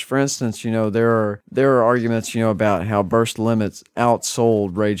managed? For instance, there are arguments, about how Burst Limits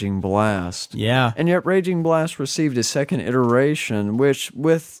outsold Raging Blast. Yeah. And yet Raging Blast received a second iteration, which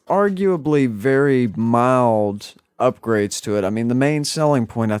with arguably very mild upgrades to it. I mean, the main selling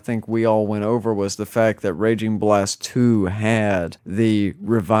point I think we all went over was the fact that Raging Blast 2 had the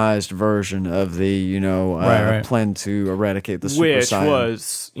revised version of the, plan to eradicate the Super Saiyan. Which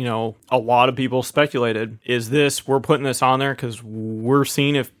was, a lot of people speculated, we're putting this on there because we're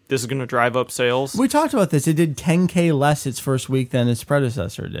seeing if this is going to drive up sales. We talked about this. It did 10K less its first week than its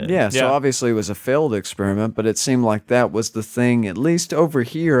predecessor did. Yeah, so obviously it was a failed experiment, but it seemed like that was the thing, at least over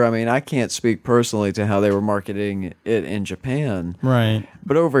here. I mean, I can't speak personally to how they were marketing it in Japan. Right.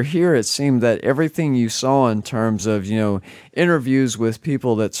 But over here, it seemed that everything you saw in terms of, interviews with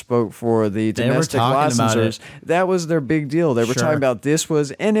people that spoke for the domestic licensors, that was their big deal. They were talking about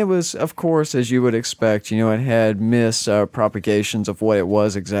and it was, of course, as you would expect, it had mispropagations of what it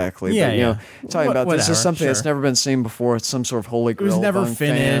was exactly. Yeah, but, talking about this is something that's never been seen before. It's some sort of holy grail. It was never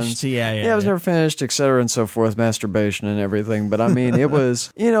finished. Yeah, it was never finished, et cetera, and so forth, masturbation and everything. But I mean, it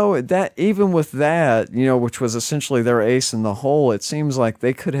was, that even with that, which was essentially their ace in the hole, it seems like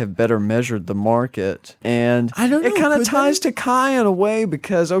they could have better measured the market. And I don't know, it kind of ties to Kai in a way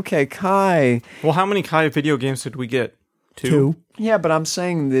because, okay, Kai... Well, how many Kai video games did we get? Two? Yeah, but I'm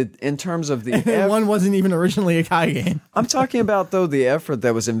saying that in terms of the... One wasn't even originally a Kai game. I'm talking about, though, the effort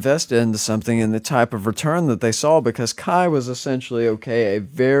that was invested into something and the type of return that they saw, because Kai was essentially, a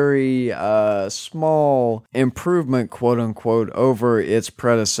very small improvement, quote-unquote, over its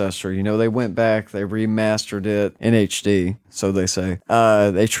predecessor. They went back, they remastered it in HD, so they say.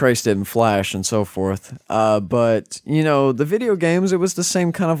 They traced it in Flash and so forth. But, the video games, it was the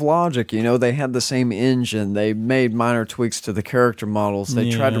same kind of logic. They had the same engine. They made minor tweaks to the character models. They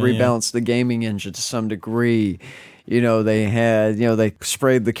tried to rebalance the gaming engine to some degree. They had, they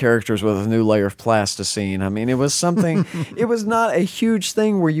sprayed the characters with a new layer of plasticine. I mean, it was something, it was not a huge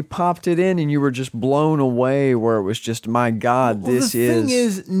thing where you popped it in and you were just blown away, where it was just, my God, the thing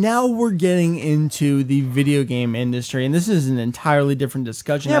is, now we're getting into the video game industry, and this is an entirely different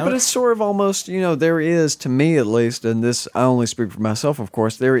discussion. Yeah, but it's sort of almost, there is, to me at least, and this, I only speak for myself, of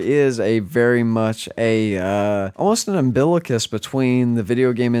course, there is a very much almost an umbilicus between the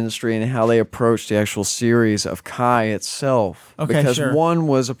video game industry and how they approach the actual series of Kai itself, because one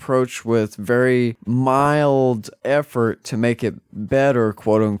was approached with very mild effort to make it better,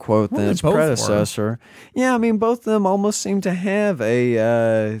 quote unquote, than its predecessor. Yeah, I mean, both of them almost seem to have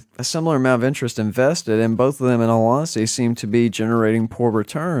a similar amount of interest invested, and both of them, in all honesty, seem to be generating poor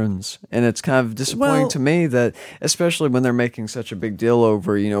returns. And it's kind of disappointing to me that, especially when they're making such a big deal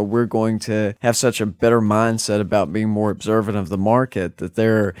over, we're going to have such a better mindset about being more observant of the market, that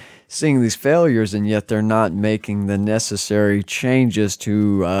they're seeing these failures, and yet they're not making the necessary changes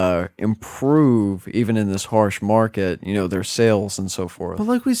to improve, even in this harsh market, their sales and so forth. But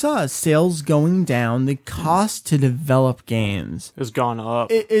like we saw, sales going down, the cost to develop games has gone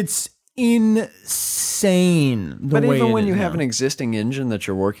up. It's insane. But even when you have an existing engine that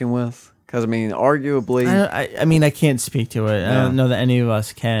you're working with, because, I mean, arguably... I mean, I can't speak to it. I don't know that any of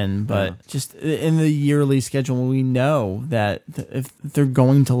us can, but just in the yearly schedule, we know that if they're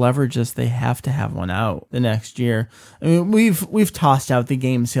going to leverage this, they have to have one out the next year. I mean, we've tossed out the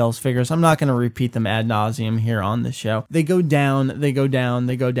game sales figures. I'm not going to repeat them ad nauseum here on the show. They go down, they go down,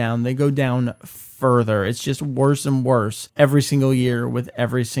 they go down, they go down further. It's just worse and worse every single year with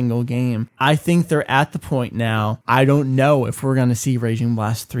every single game. I think they're at the point now. I don't know if we're going to see Raging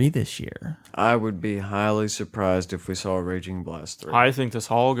Blast 3 this year. I would be highly surprised if we saw Raging Blast 3. I think this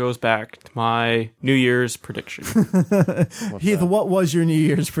all goes back to my New Year's prediction. Heath, what was your New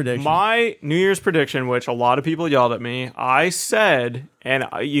Year's prediction? My New Year's prediction, which a lot of people yelled at me, I said, and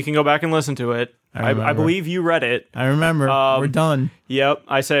you can go back and listen to it. I believe you read it. I remember. We're done. Yep.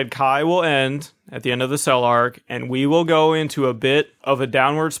 I said Kai will end at the end of the Cell arc, and we will go into a bit of a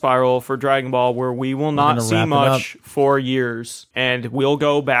downward spiral for Dragon Ball where we will not see much for years. And we'll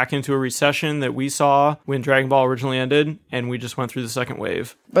go back into a recession that we saw when Dragon Ball originally ended, and we just went through the second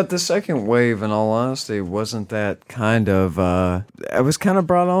wave. But the second wave, in all honesty, wasn't that kind of... it was kind of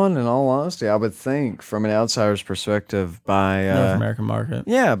brought on, in all honesty, I would think, from an outsider's perspective by... North American market.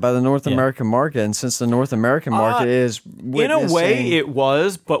 Yeah, by the North American market. And since the North American market is in a way, it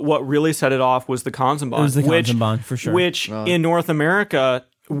was, but what really set it off was the Kanzenban. It was the Kanzenban, for sure. Which, in North America...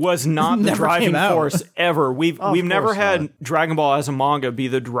 was not the driving force ever. We've never had Dragon Ball as a manga be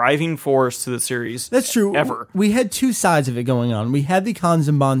the driving force to the series. That's true. Ever. We had two sides of it going on. We had the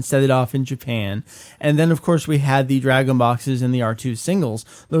Kanzenban set it off in Japan, and then of course we had the Dragon Boxes and the R2 singles.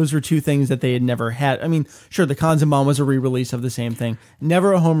 Those were two things that they had never had. I mean, sure, the Kanzenban was a re-release of the same thing,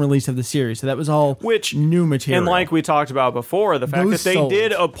 never a home release of the series. So that was all new material. And like we talked about before, the fact that they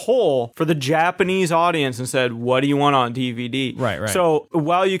did a poll for the Japanese audience and said, "What do you want on DVD?" Right. So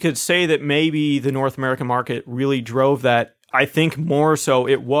while you could say that maybe the North American market really drove that, I think more so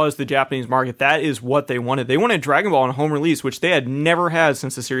it was the Japanese market. That is what they wanted. They wanted Dragon Ball on home release, which they had never had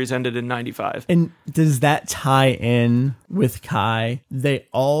since the series ended in 95. And does that tie in with Kai? They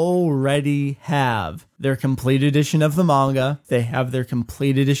already have their complete edition of the manga. They have their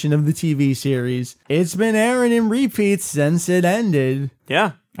complete edition of the TV series. It's been airing in repeats since it ended.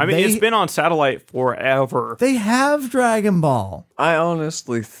 Yeah. I mean, it's been on satellite forever. They have Dragon Ball. I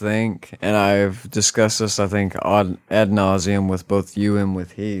honestly think, and I've discussed this, I think, ad nauseum with both you and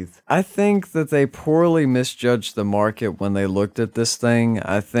with Heath, I think that they poorly misjudged the market when they looked at this thing.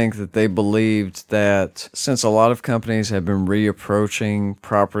 I think that they believed that since a lot of companies had been reapproaching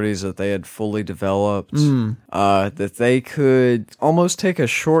properties that they had fully developed, that they could almost take a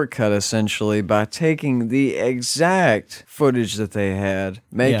shortcut, essentially, by taking the exact footage that they had,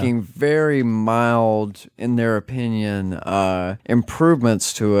 making very mild, in their opinion,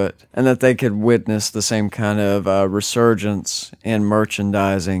 improvements to it, and that they could witness the same kind of resurgence in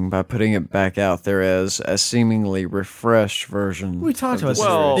merchandising by putting it back out there as a seemingly refreshed version. We talked about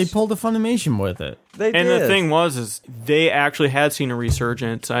this. They pulled a Funimation with it. They and did. The thing is they actually had seen a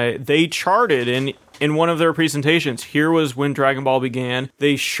resurgence. They charted in one of their presentations. Here was when Dragon Ball began.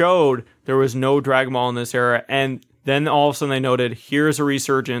 They showed there was no Dragon Ball in this era, and then all of a sudden they noted, here's a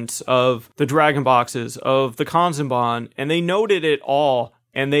resurgence of the Dragon Boxes, of the Kanzenban, and they noted it all,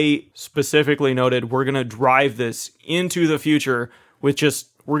 and they specifically noted, we're going to drive this into the future with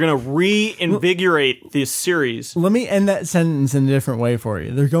we're going to reinvigorate this series. Let me end that sentence in a different way for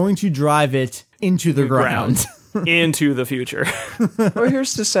you. They're going to drive it into the ground. Into the future. Well,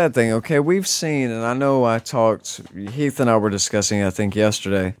 here's the sad thing, okay? We've seen, and I know Heath and I were discussing, I think,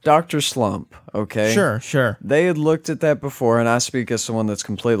 yesterday, Dr. Slump, okay? Sure. They had looked at that before, and I speak as someone that's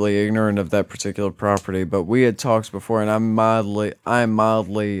completely ignorant of that particular property, but we had talked before, and I'm mildly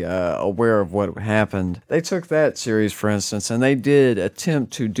aware of what happened. They took that series, for instance, and they did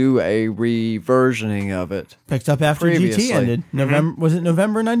attempt to do a reversioning of it. Picked up after previously. GT ended. Was it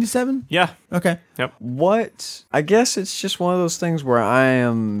November 97? Yeah. Okay. Yep. I guess it's just one of those things where I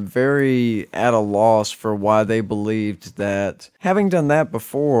am very at a loss for why they believed that, having done that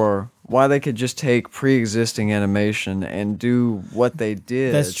before, why they could just take pre-existing animation and do what they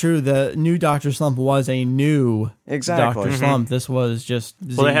did. That's true. The new Dr. Slump was a new Dr. Slump. This was just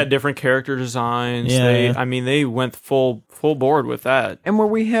Well, they had different character designs. Yeah. They went full board with that. And where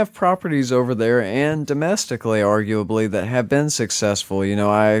we have properties over there and domestically, arguably, that have been successful. You know,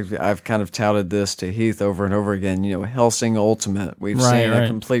 I've kind of touted this to Heath over and over again. You know, Hellsing Ultimate. We've seen a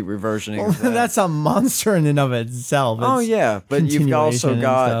complete reversioning of that. That's a monster in and of itself. But you've also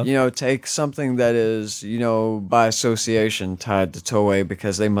got, stuff. Take something that is, by association tied to Toei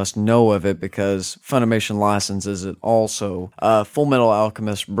because they must know of it because Funimation licenses it also. Full Metal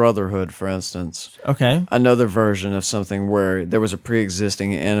Alchemist Brotherhood, for instance. Okay. Another version of something where there was a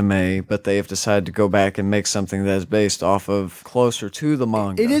pre-existing anime, but they have decided to go back and make something that is based off of closer to the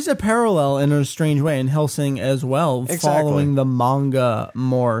manga. It is a parallel in a strange way in Hellsing as well, following the manga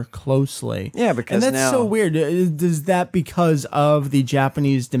more closely. Yeah, because and that's so weird. Is that because of the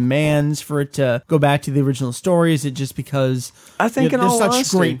Japanese demands for it to go back to the original story? Is it just because I think they're such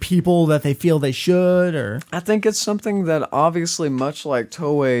great people that they feel they should? Or I think it's something that obviously, much like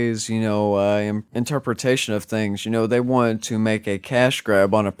Toei's, interpretation of things, they wanted to make a cash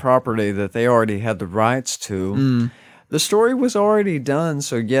grab on a property that they already had the rights to. The story was already done,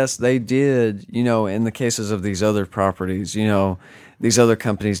 so yes, they did, in the cases of these other properties, these other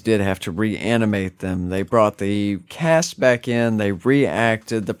companies did have to reanimate them. They brought the cast back in. They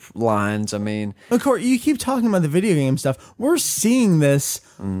reacted the lines. I mean, of course, you keep talking about the video game stuff. We're seeing this.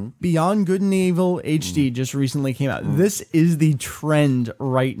 Beyond Good and Evil HD just recently came out. This is the trend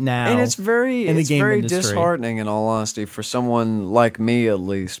right now, and it's very disheartening, in all honesty, for someone like me at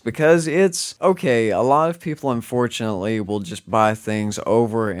least, because it's okay. A lot of people, unfortunately, will just buy things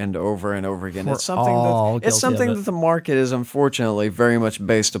over and over and over again. It's something that the market is unfortunately very much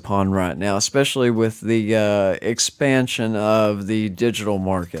based upon right now, especially with the expansion of the digital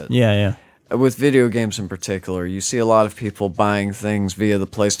market. Yeah. With video games in particular, you see a lot of people buying things via the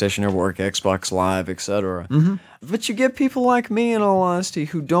PlayStation Network, Xbox Live, etc. But you get people like me, in all honesty,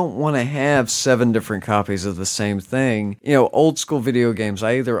 who don't want to have 7 different copies of the same thing. Old school video games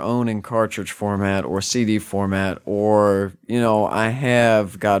I either own in cartridge format or CD format, or, I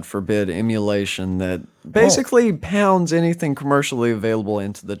have, God forbid, emulation that basically pounds anything commercially available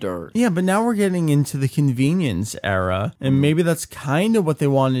into the dirt. Yeah, but now we're getting into the convenience era, and maybe that's kind of what they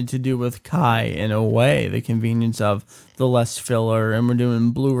wanted to do with Kai in a way, the convenience of the less filler, and we're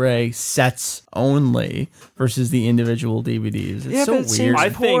doing Blu-ray sets only versus the individual DVDs. It's so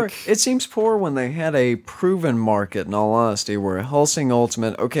weird. It seems poor when they had a proven market, in all honesty, where Hellsing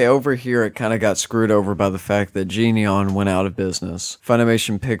Ultimate, okay, over here it kind of got screwed over by the fact that Geneon went out of business.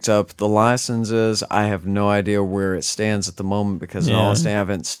 Funimation picked up the licenses. I have no idea where it stands at the moment because, in all honesty, I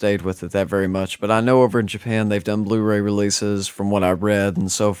haven't stayed with it that very much. But I know over in Japan they've done Blu-ray releases from what I read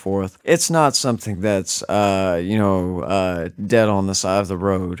and so forth. It's not something that's, dead on the side of the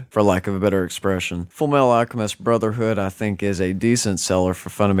road, for lack of a better expression. Fullmetal Alchemist Brotherhood, I think, is a decent seller for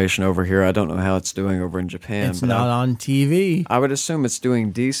Funimation over here. I don't know how it's doing over in Japan. It's not on TV. I would assume it's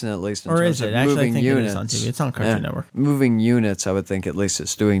doing decent, at least in or terms is it? of Actually, moving I think units. It is on TV. It's on Cartoon Network. Moving units, I would think at least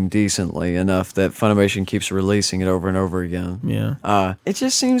it's doing decently enough that Funimation keeps releasing it over and over again. Yeah. It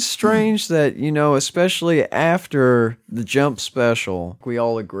just seems strange that, especially after the Jump special, we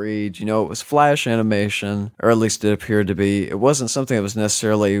all agreed, it was Flash animation, or at least it appeared to be. It wasn't something that was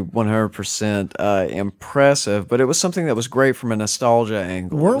necessarily 100% impressive, but it was something that was great from a nostalgia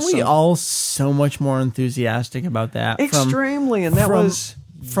angle. Weren't we all so much more enthusiastic about that? Extremely, and that was...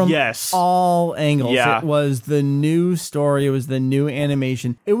 From all angles. Yeah. It was the new story. It was the new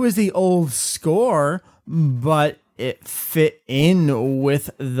animation. It was the old score, but it fit in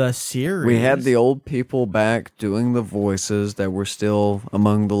with the series. We had the old people back doing the voices that were still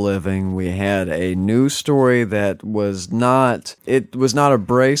among the living. We had a new story that was not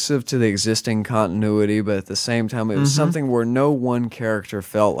abrasive to the existing continuity, but at the same time it was something where no one character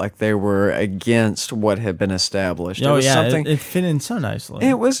felt like they were against what had been established. It fit in so nicely.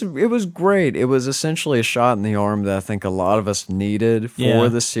 It was great. It was essentially a shot in the arm that I think a lot of us needed for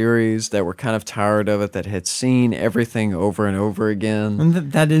the series, that were kind of tired of it, that had seen everything over and over again. And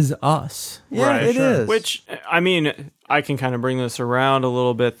that is us. Yeah, right, it is. Which, I mean, I can kind of bring this around a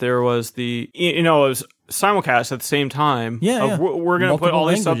little bit. There was it was simulcast at the same time. Yeah. We're going to put all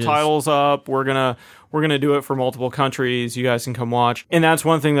these languages. subtitles up. We're going to do it for multiple countries. You guys can come watch. And that's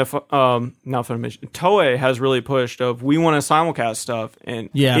one thing that not Funimation, Toei has really pushed of, we want to simulcast stuff. And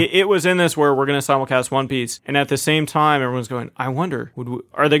it was in this where we're going to simulcast One Piece. And at the same time, everyone's going, I wonder,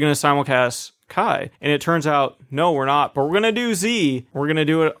 are they going to simulcast Kai? And it turns out, no, we're not. But we're going to do Z. We're going to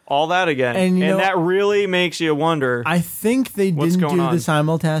do it all that again. And that really makes you wonder. I think they didn't do the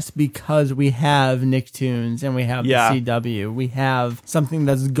simulcast because we have Nicktoons and we have the CW. We have something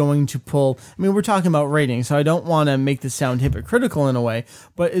that's going to pull. I mean, we're talking about ratings, so I don't want to make this sound hypocritical in a way,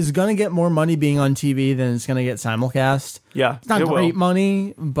 but it's going to get more money being on TV than it's going to get simulcast. Yeah, it's not great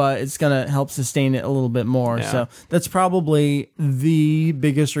money, but it's going to help sustain it a little bit more. Yeah. So that's probably the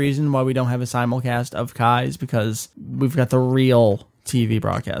biggest reason why we don't have a simulcast of Kai's, because we've got the real TV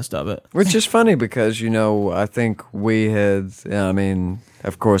broadcast of it. Which is funny because, I think we had,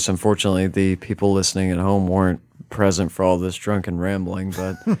 of course, unfortunately, the people listening at home weren't present for all this drunken rambling,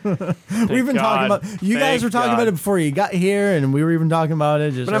 but we've been talking about, you guys were talking about it before you got here, and we were even talking about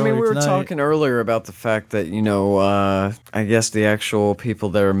it just we were talking earlier about the fact that I guess the actual people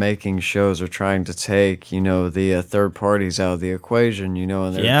that are making shows are trying to take the third parties out of the equation,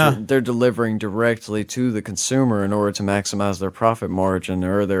 and they're delivering directly to the consumer in order to maximize their profit margin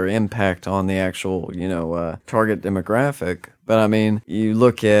or their impact on the actual target demographic. But you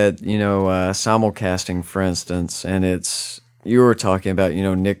look at, simulcasting, for instance, and you were talking about,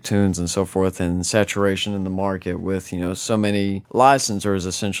 Nicktoons and so forth, and saturation in the market with, so many licensors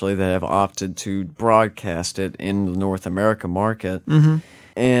essentially that have opted to broadcast it in the North America market. Mm-hmm.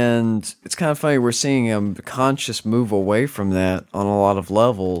 And it's kind of funny, we're seeing a conscious move away from that on a lot of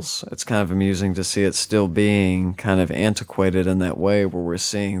levels. It's kind of amusing to see it still being kind of antiquated in that way, where we're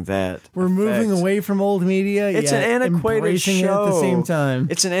seeing that we're moving away from old media. It's an antiquated show at the same time.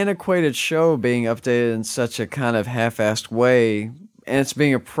 It's an antiquated show being updated in such a kind of half-assed way. And it's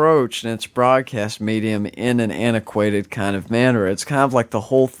being approached in its broadcast medium in an antiquated kind of manner. It's kind of like the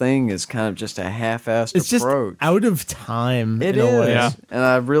whole thing is kind of just a half-assed approach. It's just out of time. It in is. A way. Yeah. And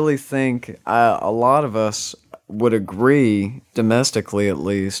I really think a lot of us would agree, domestically at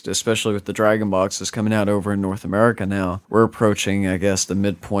least, especially with the Dragon Boxes coming out over in North America now. We're approaching, I guess, the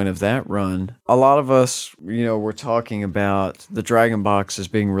midpoint of that run. A lot of us, were talking about the Dragon Boxes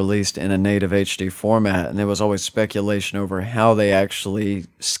being released in a native HD format, and there was always speculation over how they actually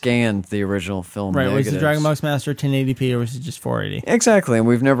scanned the original film negatives. Was the Dragon Box Master 1080p or was it just 480? Exactly, and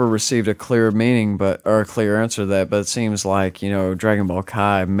we've never received a clear a clear answer to that, but it seems like, Dragon Ball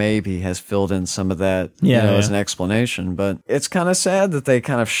Kai maybe has filled in some of that, as an explanation. But it's kind of sad that they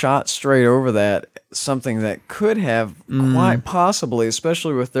kind of shot straight over that something that could have quite possibly,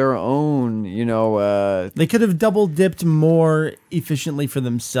 especially with their own, they could have double dipped more efficiently for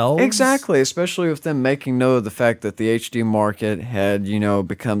themselves. Exactly, especially with them making note of the fact that the HD market had,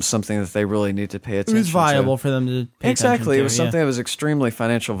 become something that they really need to pay attention to. It was viable for them to pay attention to. It was something that was extremely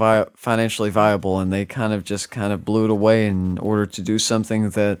financially viable, and they kind of blew it away in order to do something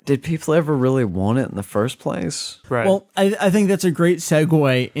that, did people ever really want it in the first place? Right. Well, I think that's a great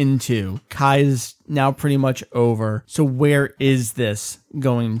segue into Kai's now pretty much over. So where is this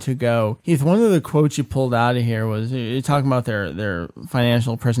going to go? Heath, one of the quotes you pulled out of here was, you're talking about their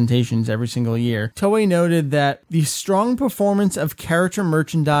financial presentations every single year. Toei noted that the strong performance of character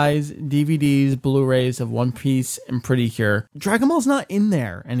merchandise, DVDs, Blu-rays of One Piece and Pretty Cure, Dragon Ball's not in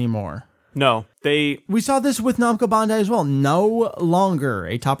there anymore. No, we saw this with Namco Bandai as well. No longer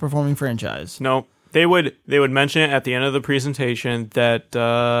a top performing franchise. No. They would mention it at the end of the presentation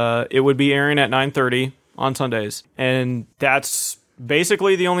that it would be airing at 9:30 on Sundays, and that's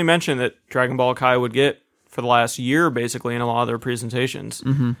basically the only mention that Dragon Ball Kai would get for the last year, basically, in a lot of their presentations.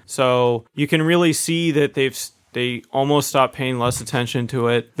 Mm-hmm. So you can really see that they almost stopped paying less attention to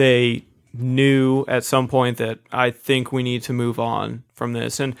it. They knew at some point that I think we need to move on from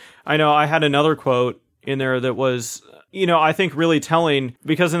this. And I know I had another quote in there that was, I think really telling,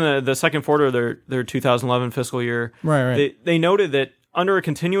 because in the second quarter of their 2011 fiscal year, right. They noted that under a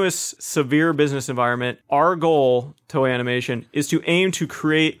continuous severe business environment, our goal, Toei Animation, is to aim to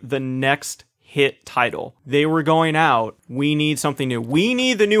create the next hit title. They were going out. We need something new. We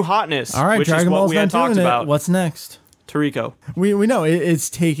need the new hotness. All right, which Dragon is what Ball's we not had talked doing it. about. What's next? Toriko. We know it's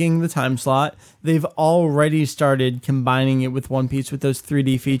taking the time slot. They've already started combining it with One Piece with those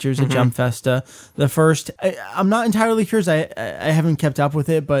 3D features at Jump Festa. The first, I'm not entirely curious. I haven't kept up with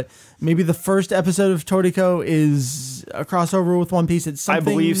it, but maybe the first episode of Toriko is a crossover with One Piece. It's something. I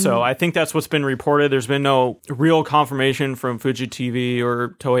believe so. I think that's what's been reported. There's been no real confirmation from Fuji TV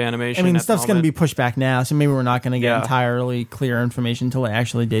or Toei Animation. I mean, the stuff's going to be pushed back now, so maybe we're not going to get entirely clear information until it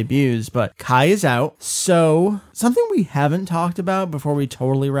actually debuts. But Kai is out. So something we haven't talked about before we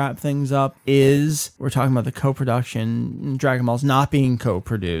totally wrap things up is we're talking about the co-production. Dragon Ball's not being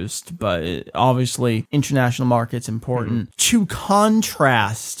co-produced, but obviously international market's important. To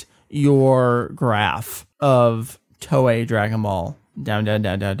contrast your graph of Toei Dragon Ball down.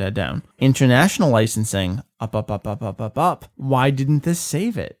 International licensing up. Why didn't this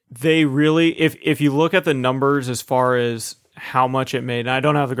save it? They really, if you look at the numbers as far as how much it made, and I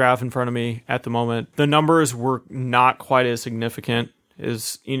don't have the graph in front of me at the moment, the numbers were not quite as significant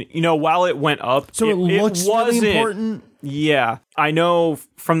as, while it went up. So it looks really important. Yeah. I know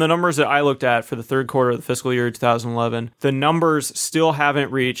from the numbers that I looked at for the third quarter of the fiscal year 2011, the numbers still haven't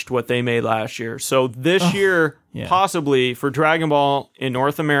reached what they made last year. So this year, possibly for Dragon Ball in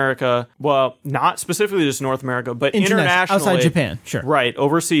North America, well, not specifically just North America, but internationally, outside Japan, sure. Right,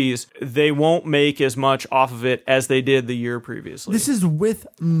 overseas, they won't make as much off of it as they did the year previously. This is with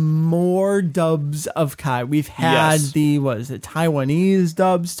more dubs of Kai. We've had the Taiwanese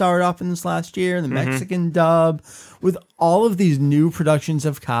dub start off in this last year, the Mexican dub. With all of these new productions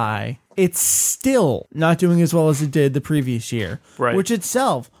of Kai, it's still not doing as well as it did the previous year, which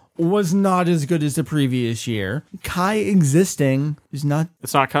itself was not as good as the previous year. Kai existing is not...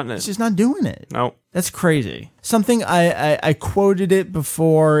 It's not cutting it. It's just not doing it. No. That's crazy. Something I quoted it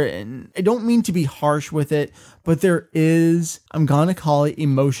before, and I don't mean to be harsh with it, but there is, I'm going to call it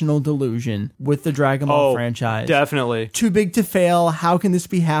emotional delusion with the Dragon Ball franchise. Definitely. Too big to fail. How can this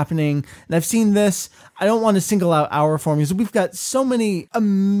be happening? And I've seen this. I don't want to single out our forum because we've got so many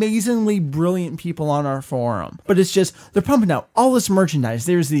amazingly brilliant people on our forum, but it's just, they're pumping out all this merchandise.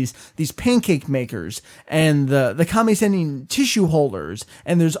 There's these pancake makers and the Kame-Sennin tissue holders,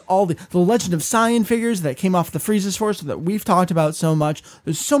 and there's all the Legend of Saiyan figures that came off the Frieza's Force that we've talked about so much.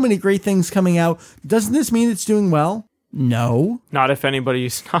 There's so many great things coming out. Doesn't this mean it's doing well? No. Not if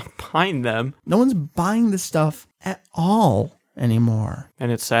anybody's not buying them. No one's buying this stuff at all anymore. And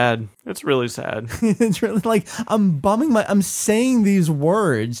it's sad. It's really sad. It's really like, I'm saying these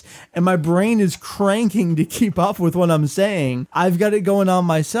words and my brain is cranking to keep up with what I'm saying. I've got it going on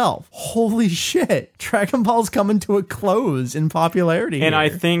myself. Holy shit. Dragon Ball's coming to a close in popularity. And here. I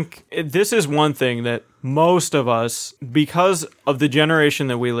think this is one thing that most of us, because of the generation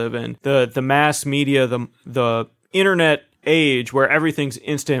that we live in, the mass media, the internet age where everything's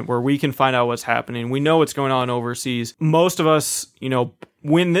instant, where we can find out what's happening, we know what's going on overseas. Most of us,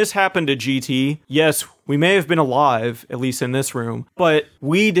 when this happened to GT, yes, we may have been alive, at least in this room, but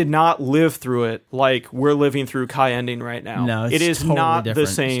we did not live through it like we're living through Kai ending right now. No, it is totally not different.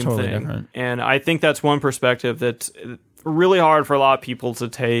 the same totally thing. Different. And I think that's one perspective that really hard for a lot of people to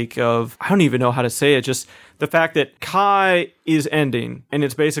take of, I don't even know how to say it, just the fact that Kai is ending, and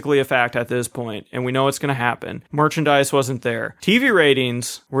it's basically a fact at this point, and we know it's going to happen. Merchandise wasn't there. TV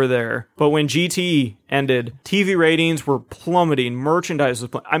ratings were there, but when GT ended, TV ratings were plummeting. Merchandise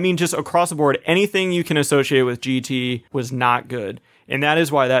was I mean, just across the board, anything you can associate with GT was not good. And that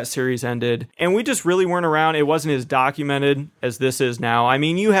is why that series ended. And we just really weren't around. It wasn't as documented as this is now. I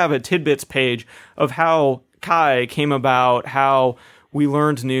mean, you have a tidbits page of how Kai came about, how we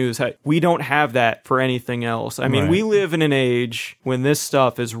learned news. We don't have that for anything else. I mean, we live in an age when this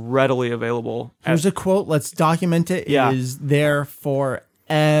stuff is readily available. Here's a quote. Let's document it. It is there forever.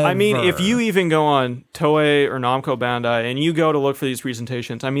 I mean, if you even go on Toei or Namco Bandai and you go to look for these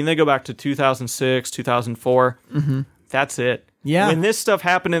presentations, I mean, they go back to 2006, 2004. Mm-hmm. That's it. Yeah. When this stuff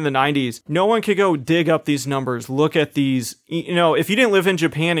happened in the 90s, no one could go dig up these numbers, look at these. You know, if you didn't live in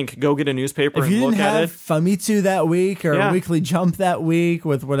Japan and could go get a newspaper and look at it. If you didn't have Famitsu that week or Weekly Jump that week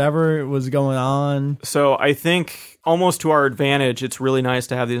with whatever was going on. So I think almost to our advantage, it's really nice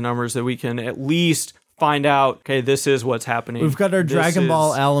to have these numbers that we can at least find out, okay, this is what's happening. We've got our Dragon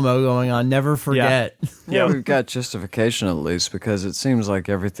Ball Alamo going on. Never forget. Yeah, we've got justification at least, because it seems like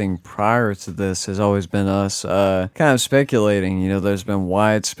everything prior to this has always been us kind of speculating. You know, there's been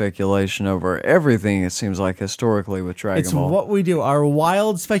wide speculation over everything, it seems like, historically with Dragon Ball. It's what we do, our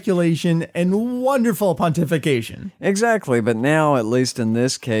wild speculation and wonderful pontification. Exactly, but now, at least in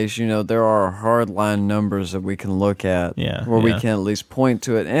this case, you know, there are hardline numbers that we can look at where we can at least point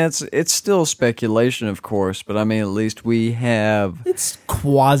to it. And it's still speculation, of course, but I mean, at least we have... It's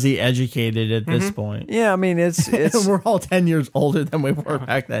quasi-educated at this point. Yeah, I mean, it's we're all 10 years older than we were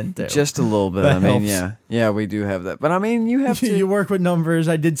back then, too. Just a little bit. I mean, yeah, we do have that. But I mean, you have to... You work with numbers.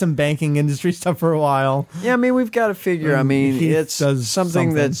 I did some banking industry stuff for a while. Yeah, I mean, we've got to figure. I mean, it's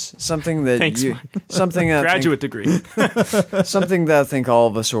something that Thanks, you... Mike. Something that graduate degree. Something that I think all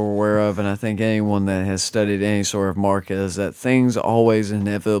of us are aware of, and I think anyone that has studied any sort of market, is that things always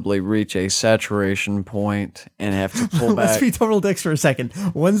inevitably reach a saturation point and have to pull back. Let's be total dicks for a second.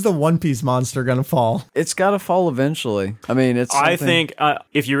 When's the One Piece monster gonna fall? It's got to fall eventually. I mean, it's something... I think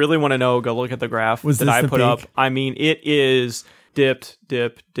if you really want to know, go look at the graph that I put up. I mean, it is dipped,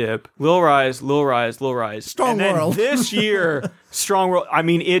 dip, little rise, little rise, little rise. Strong World. This year, Strong World, I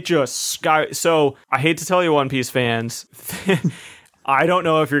mean, it just sky. So I hate to tell you, One Piece fans, I don't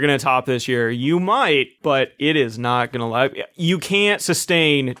know if you're going to top this year. You might, but it is not going to. You can't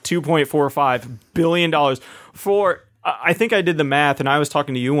sustain $2.45 billion for... I think I did the math, and I was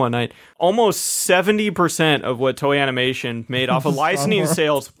talking to you one night. Almost 70% of what Toei Animation made off of licensing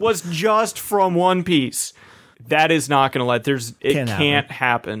sales was just from One Piece. That is not going to let. It can't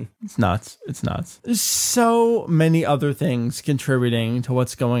happen. It's nuts. It's nuts. There's so many other things contributing to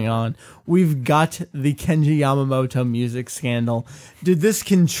what's going on. We've got the Kenji Yamamoto music scandal. Did this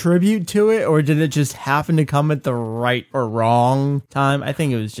contribute to it, or did it just happen to come at the right or wrong time? I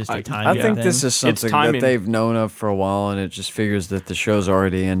think it was just a timing I think thing. this is something that they've known of for a while, and it just figures that the show's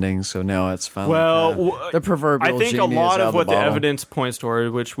already ending, so now it's finally the proverbial. I think a lot of what the evidence points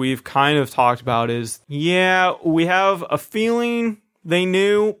toward, which we've kind of talked about, is we have a feeling they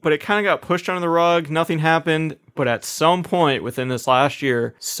knew, but it kind of got pushed under the rug. Nothing happened. But at some point within this last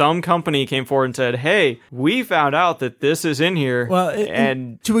year, some company came forward and said, hey, we found out that this is in here. Well,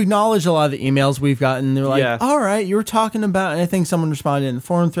 and to acknowledge a lot of the emails we've gotten, they're like, all right, you were talking about, and I think someone responded in the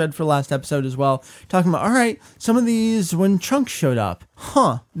forum thread for last episode as well, talking about, all right, some of these when Trunks showed up.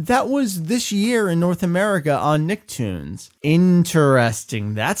 That was this year in North America on Nicktoons.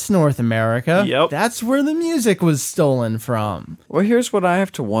 Interesting. That's North America. Yep. That's where the music was stolen from. Well, here's what I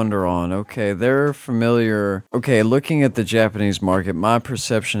have to wonder on. Okay, they're familiar. Okay, looking at the Japanese market, my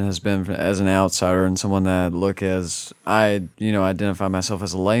perception has been, as an outsider and someone that I identify myself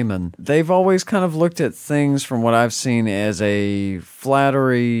as a layman, they've always kind of looked at things from what I've seen as a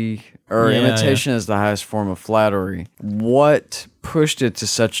flattery, or imitation is the highest form of flattery. What pushed it to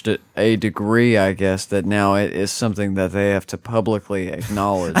such a degree, I guess, that now it is something that they have to publicly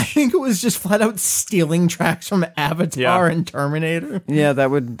acknowledge? I think it was just flat out stealing tracks from Avatar and Terminator. Yeah,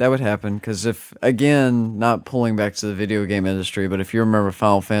 that would happen, because if, again, not pulling back to the video game industry, but if you remember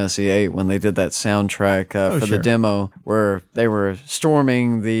Final Fantasy VIII, when they did that soundtrack for the demo, where they were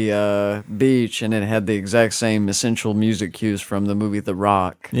storming the beach, and it had the exact same essential music cues from the movie The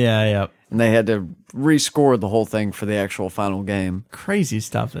Rock. Yeah. And they had to rescore the whole thing for the actual final game. Crazy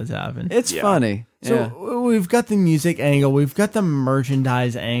stuff that's happened. It's funny. So we've got the music angle, we've got the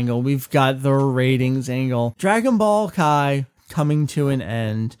merchandise angle, we've got the ratings angle. Dragon Ball Kai coming to an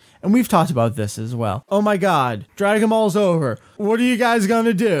end. And we've talked about this as well. Oh my God, Dragon Ball's over. What are you guys going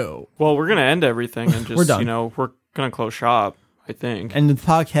to do? Well, we're going to end everything and just, we're done. going to close shop, I think. End of the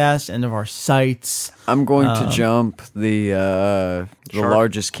podcast, end of our sites. I'm going to jump the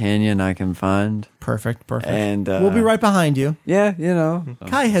largest canyon I can find. Perfect. And we'll be right behind you. Yeah, you know.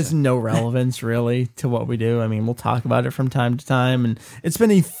 Kai has no relevance really to what we do. I mean, we'll talk about it from time to time, and it's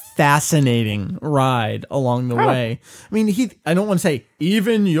been a fascinating ride along the way. I mean, I don't want to say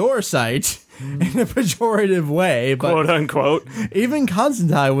even your site in a pejorative way, but quote unquote. Even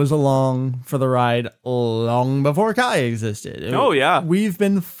Constantine was along for the ride long before Kai existed. Oh, yeah. We've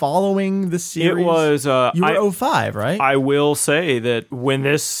been following the series. It was... you were 05, right? I will say that when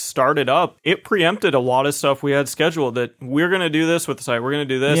this started up, it preempted a lot of stuff we had scheduled, that we're going to do this with the site, we're going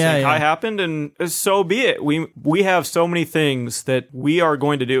to do this, and Kai happened, and so be it. We have so many things that we are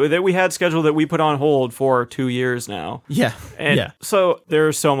going to do, that we had scheduled, that we put on hold for 2 years now. Yeah. And so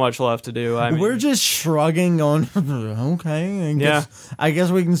there's so much left to do. I mean, we're just shrugging on, okay, I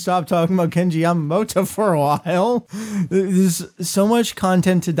guess we can stop talking about Kenji Yamamoto for a while. There's so much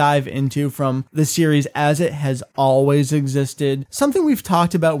content to dive into from the series as it has always existed. Something we've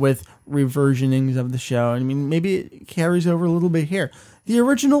talked about with reversionings of the show. I mean, maybe it carries over a little bit here. The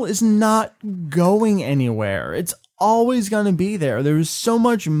original is not going anywhere. It's always going to be there. There's so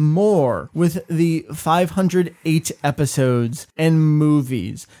much more with the 508 episodes and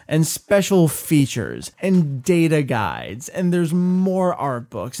movies and special features and data guides, and there's more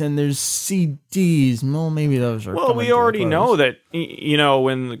art books and there's CDs. Well, maybe those are... Well, we already know that, you know,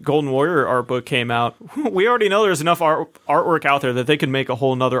 when the Golden Warrior art book came out, we already know there's enough artwork out there that they could make a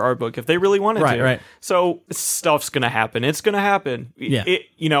whole nother art book if they really wanted to. Right. So stuff's going to happen. It's going to happen. Yeah.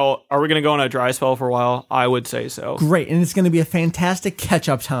 You know, are we going to go on a dry spell for a while? I would say so. Great, and it's going to be a fantastic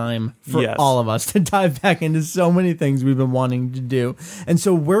catch-up time for all of us to dive back into so many things we've been wanting to do. And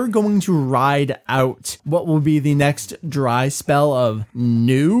so we're going to ride out what will be the next dry spell of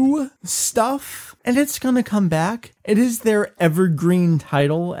new stuff, and it's going to come back. It is their evergreen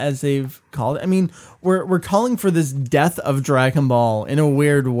title, as they've called it. I mean, we're calling for this death of Dragon Ball in a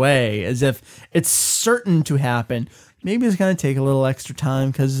weird way, as if it's certain to happen. Maybe it's going to take a little extra time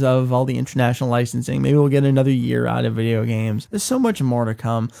because of all the international licensing. Maybe we'll get another year out of video games. There's so much more to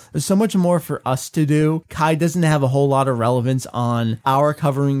come. There's so much more for us to do. Kai doesn't have a whole lot of relevance on our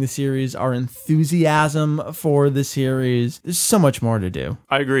covering the series, our enthusiasm for the series. There's so much more to do.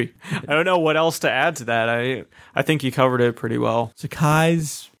 I agree. I don't know what else to add to that. I think you covered it pretty well. So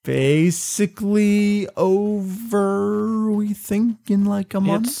Kai's basically over, we think, in like a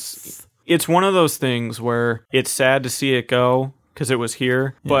month? It's one of those things where it's sad to see it go because it was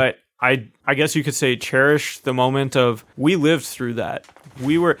here, but I guess you could say cherish the moment of we lived through that.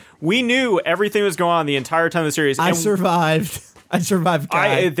 We knew everything was going on the entire time of the series. I survived.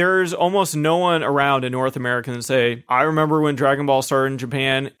 Kai. There's almost no one around in North America that say, I remember when Dragon Ball started in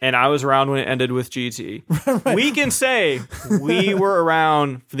Japan and I was around when it ended with GT. Right. We can say we were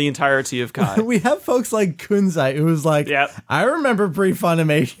around for the entirety of Kai. We have folks like Kunzai who was like, I remember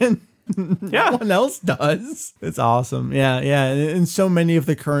pre-Funimation. No one else does. It's awesome. Yeah. And so many of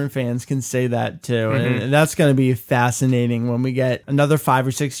the current fans can say that too. Mm-hmm. And that's going to be fascinating when we get another 5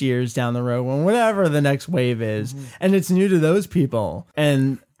 or 6 years down the road, when whatever the next wave is. Mm-hmm. And it's new to those people.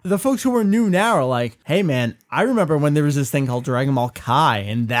 And the folks who are new now are like, hey man, I remember when there was this thing called Dragon Ball Kai,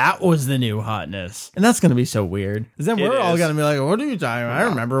 and that was the new hotness. And that's going to be so weird. Because then we're all going to be like, what are you talking about? I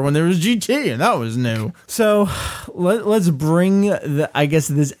remember when there was GT, and that was new. So let's bring,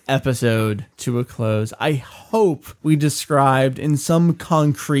 this episode to a close. I hope we described in some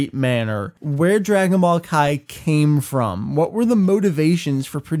concrete manner where Dragon Ball Kai came from. What were the motivations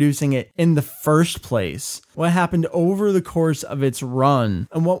for producing it in the first place? What happened over the course of its run?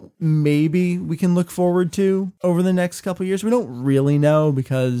 And what maybe we can look forward to over the next couple of years? We don't really know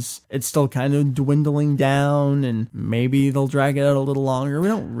because it's still kind of dwindling down, and maybe they'll drag it out a little longer. We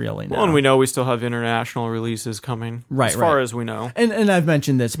don't really know. Well, and we know we still have international releases coming. As far as we know. And I've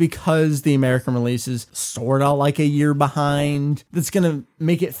mentioned this because the American release is sort of like a year behind. That's going to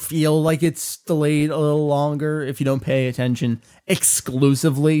make it feel like it's delayed a little longer if you don't pay attention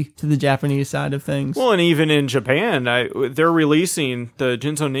exclusively to the Japanese side of things. Well, and even in Japan, they're releasing the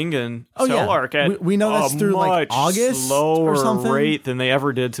Jinzo Ningen Cell arc at we know that's through like August slower or something rate than they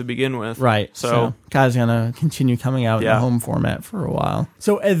ever did to begin with. Right. So Kai's gonna continue coming out in the home format for a while.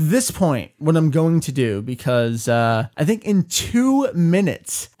 So at this point, what I'm going to do, because I think in 2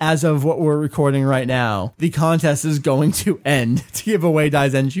 minutes, as of what we're recording right now, the contest is going to end to give away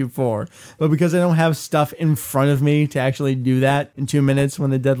Daizenshuu 4. But because I don't have stuff in front of me to actually do that in 2 minutes when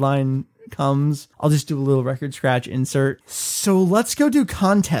the deadline comes, I'll just do a little record scratch insert. So let's go do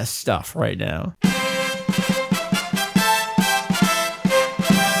contest stuff right now.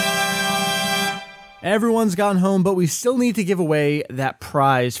 Everyone's gone home, but we still need to give away that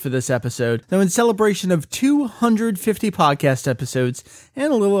prize for this episode. Now, in celebration of 250 podcast episodes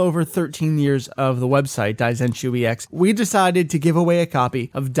and a little over 13 years of the website, Daizenshu EX, we decided to give away a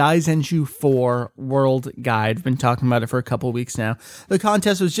copy of Daizenshu 4 World Guide. We've been talking about it for a couple weeks now. The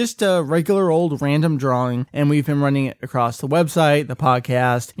contest was just a regular old random drawing, and we've been running it across the website, the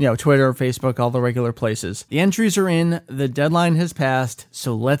podcast, Twitter, Facebook, all the regular places. The entries are in, the deadline has passed,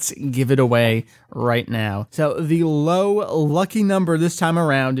 so let's give it away right now. So the low lucky number this time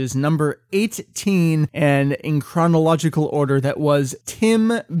around is number 18, and in chronological order, that was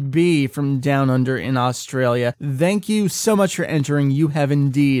Tim B from Down Under in Australia. Thank you so much for entering. You have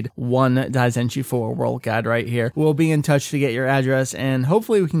indeed won Daizenshu 4 World Guide right here. We'll be in touch to get your address, and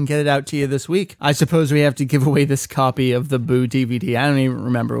hopefully we can get it out to you this week. I suppose we have to give away this copy of the Boo DVD. I don't even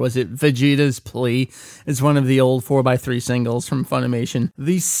remember. Was it Vegeta's Plea? It's one of the old 4x3 singles from Funimation.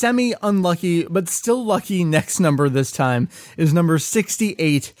 The semi-unlucky, but still lucky next number this time is number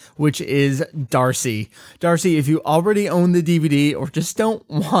 68, which is Darcy. Darcy, if you already own the DVD or just don't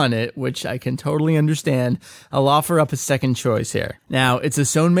want it, which I can totally understand, I'll offer up a second choice here. Now, it's a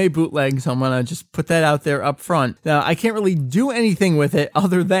Sonmei bootleg, so I'm going to just put that out there up front. Now, I can't really do anything with it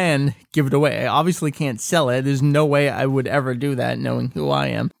other than give it away. I obviously can't sell it. There's no way I would ever do that knowing who I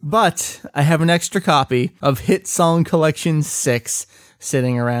am. But I have an extra copy of Hit Song Collection 6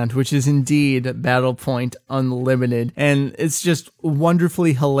 sitting around, which is indeed Battle Point Unlimited. And it's just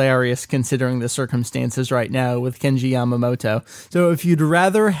wonderfully hilarious considering the circumstances right now with Kenji Yamamoto. So if you'd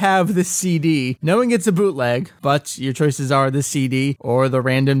rather have the CD, knowing it's a bootleg, but your choices are the CD or the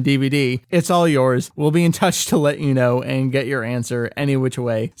random DVD, it's all yours. We'll be in touch to let you know and get your answer any which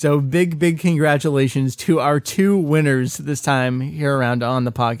way. So big congratulations to our 2 winners this time here around on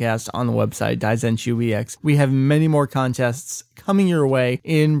the podcast, on the website, Daizenshu EX. We have many more contests coming your way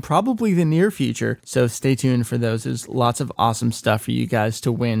in probably the near future, so stay tuned for those. There's lots of awesome stuff for you guys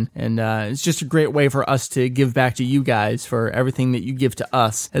to win, and it's just a great way for us to give back to you guys for everything that you give to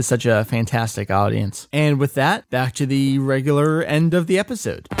us as such a fantastic audience. And with that, back to the regular end of the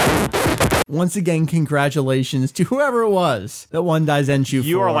episode. Once again, congratulations to whoever it was that won Daizenshu 4.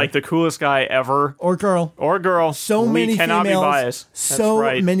 You are like the coolest guy ever. Or girl. So we many cannot females. Be biased.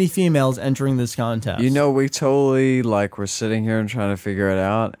 So many females entering this contest. We totally were sitting here and trying to figure it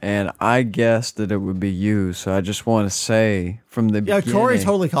out, and I guessed that it would be you. So I just want to say from the beginning. Corey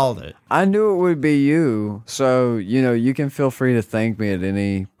totally called it. I knew it would be you. So, you can feel free to thank me at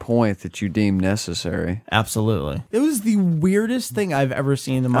any point that you deem necessary. Absolutely. It was the weirdest thing I've ever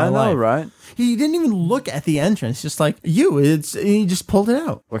seen in my life. I know, right? He didn't even look at the entrance, just like he just pulled it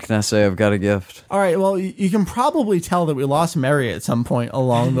out. What can I say? I've got a gift. All right, well, you can probably tell that we lost Mary at some point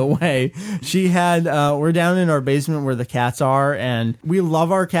along the way. She had, we're down in our basement where the cats are, and we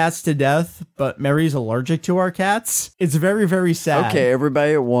love our cats to death, but Mary's allergic to our cats. It's very, very sad. Okay,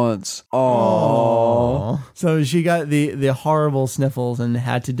 everybody at once. Aww. So she got the horrible sniffles and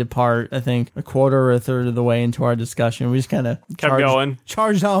had to depart, I think, a quarter or a third of the way into our discussion. We just kind of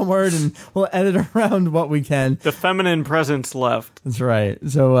charged onward, and we'll edit around what we can. The feminine presence left. That's right.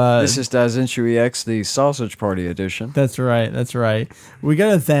 So this is Daizenshu EX, the Sausage Party edition. That's right. We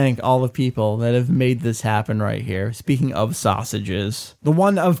got to thank all the people that have made this happen right here. Speaking of sausages, the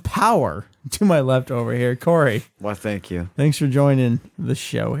one of power to my left over here, Corey. Why, thank you. Thanks for joining the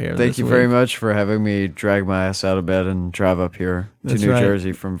show here. Thank you very much for having me drag my ass out of bed and drive up here to New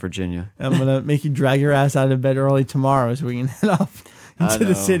Jersey from Virginia. I'm going to make you drag your ass out of bed early tomorrow so we can head off into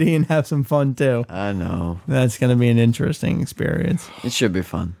the city and have some fun too. I know. That's going to be an interesting experience. It should be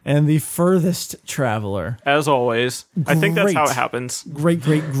fun. And the furthest traveler. As always. I think that's how it happens. Great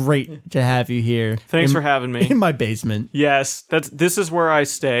to have you here. Thanks for having me. In my basement. Yes. This is where I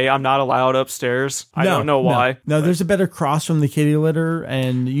stay. I'm not allowed upstairs. I don't know why. No, there's a bed across from the kitty litter,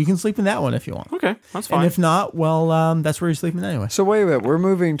 and you can sleep in that one if you want. Okay, that's fine. And if not, well, that's where you're sleeping anyway. So wait a minute. We're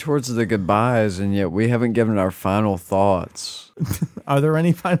moving towards the goodbyes, and yet we haven't given our final thoughts. Are there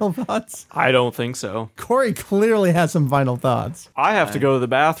any final thoughts? I don't think so. Corey clearly has some final thoughts. I have to go to the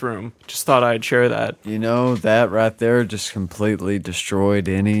bathroom. Just thought I'd share that. That right there just completely destroyed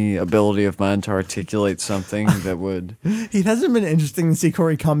any ability of mine to articulate something that would... It hasn't been interesting to see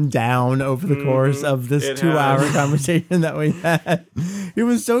Corey come down over the course of this 2-hour conversation that we had. It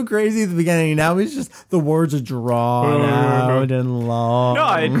was so crazy at the beginning. Now he's just, the words are drawn out and long.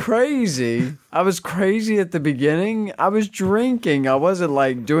 No, crazy. I was crazy at the beginning. I was drinking. I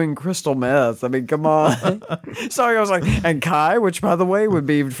wasn't doing crystal meth. I mean, come on. Sorry, I was and Kai, which by the way would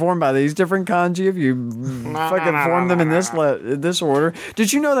be formed by these different kanji if you fucking form them in this order.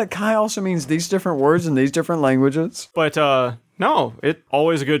 Did you know that Kai also means these different words in these different languages? But No, it's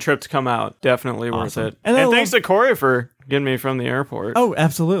always a good trip to come out. Definitely worth it. And thanks to Corey for getting me from the airport. Oh,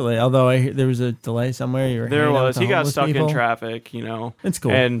 absolutely. Although there was a delay somewhere. There was. He got stuck in traffic, It's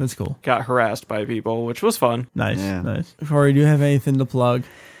cool. And it's cool. Got harassed by people, which was fun. Nice. Nice. Corey, do you have anything to plug?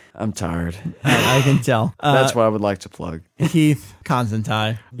 I'm tired. I can tell. That's what I would like to plug. Keith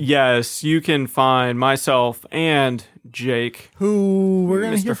Constantine. Yes, you can find myself and Jake, who we're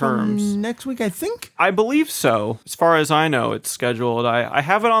going to hear Herms. from next week, I think. I believe so. As far as I know, it's scheduled. I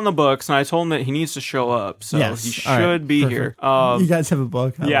have it on the books, and I told him that he needs to show up, so he should be here. You guys have a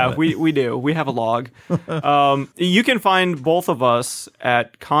book. We do. We have a log. You can find both of us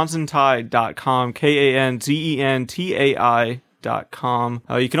at Kanzentai.com, KANZENTAI.com.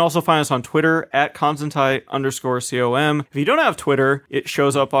 You can also find us on Twitter at Kanzentai_COM. If you don't have Twitter, it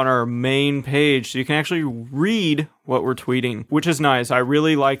shows up on our main page, so you can actually read what we're tweeting, which is nice. I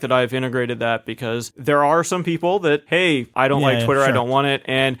really like that I've integrated that, because there are some people that, hey, I don't like Twitter, I don't want it,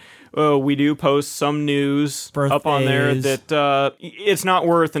 and we do post some news up on there that it's not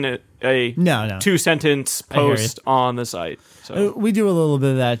worth a 2-sentence post on the site. So we do a little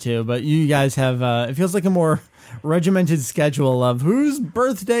bit of that too, but you guys have it feels like a more regimented schedule of whose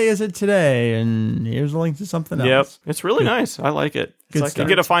birthday is it today, and here's a link to something else. Yep, it's really nice. I like it. You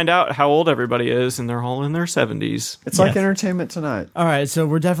get to find out how old everybody is, and they're all in their 70s. It's like Entertainment Tonight. All right, so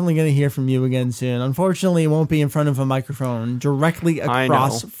we're definitely going to hear from you again soon. Unfortunately, it won't be in front of a microphone directly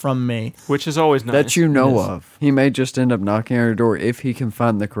across from me. Which is always nice. That you know of. He may just end up knocking on your door if he can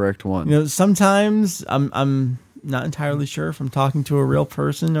find the correct one. Sometimes I'm not entirely sure if I'm talking to a real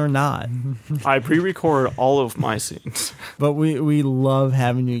person or not. I pre-record all of my scenes. But we love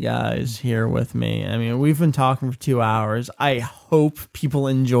having you guys here with me. I mean, we've been talking for 2 hours. I hope people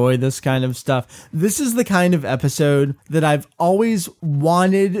enjoy this kind of stuff. This is the kind of episode that I've always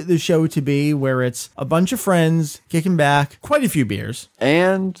wanted the show to be, where it's a bunch of friends kicking back, quite a few beers.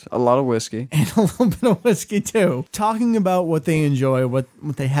 And a lot of whiskey. And a little bit of whiskey, too. Talking about what they enjoy, what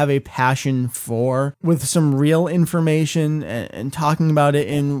they have a passion for, with some real information, and talking about it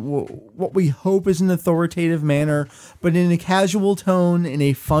in what we hope is an authoritative manner, but in a casual tone, in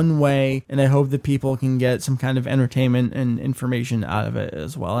a fun way. And I hope that people can get some kind of entertainment and information out of it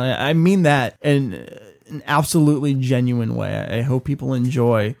as well. And I mean that in an absolutely genuine way. I hope people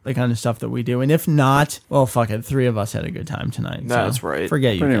enjoy the kind of stuff that we do. And if not, well, fuck it. 3 of us had a good time tonight. That's right.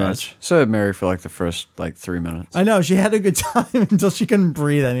 Forget you guys. Pretty much. So did Mary for like the first 3 minutes. I know. She had a good time until she couldn't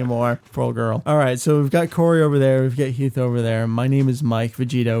breathe anymore. Poor girl. All right. So we've got Corey over there. We've got Heath over there. My name is Mike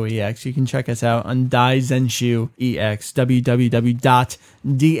Vegito EX. You can check us out on Daizenshu EX,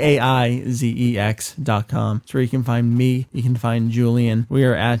 www.daizex.com. It's where you can find me. You can find Julian. We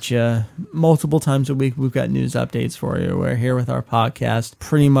are at you multiple times a week. We've got news updates for you. We're here with our podcast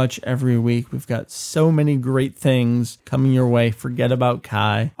pretty much every week. We've got so many great things coming your way. Forget about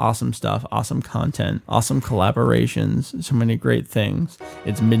Kai. Awesome stuff. Awesome content. Awesome collaborations. So many great things.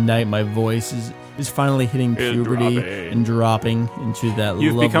 It's midnight. My voice is finally hitting puberty and dropping into that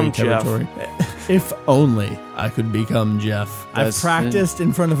lovely territory. If only I could become Jeff. I've practiced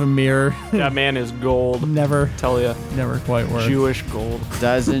in front of a mirror. That man is gold. Never quite worked. Jewish gold.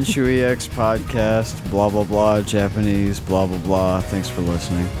 Daizenshu EX podcast, blah, blah, blah, Japanese, blah, blah, blah. Thanks for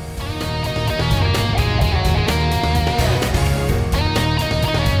listening.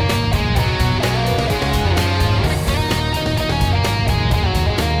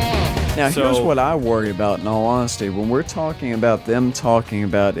 Now, here's what I worry about, in all honesty. When we're talking about them talking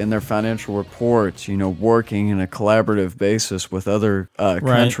about in their financial reports, working in a collaborative basis with other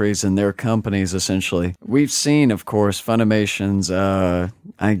countries and their companies, essentially. We've seen, of course, Funimation's,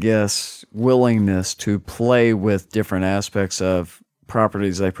 willingness to play with different aspects of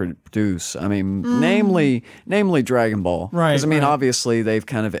properties they produce. I mean, namely Dragon Ball. Right. Because obviously they've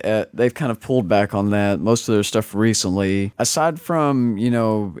kind of pulled back on that. Most of their stuff recently, aside from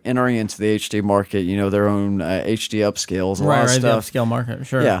entering into the HD market, their own HD upscales. A lot of stuff, the upscale market.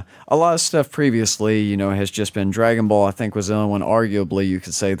 Sure. Yeah, a lot of stuff previously, has just been Dragon Ball. I think was the only one. Arguably, you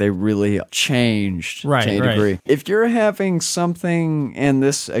could say they really changed to a degree. If you're having something, and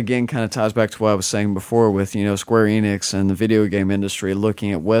this again kind of ties back to what I was saying before with Square Enix and the video game industry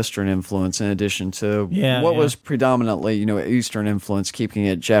looking at Western influence in addition to what was predominantly, Eastern influence, keeping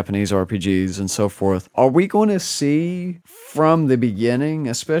it Japanese RPGs and so forth. Are we going to see from the beginning,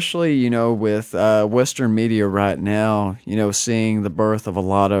 especially, with Western media right now, seeing the birth of a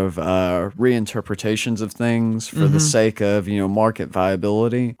lot of reinterpretations of things for the sake of, market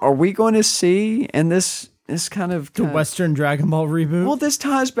viability? Are we going to see, and this kind of the Western Dragon Ball reboot? Well, this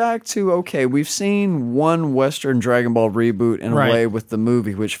ties back to, we've seen one Western Dragon Ball reboot in a way with the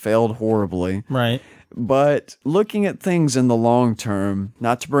movie, which failed horribly. Right. But looking at things in the long term,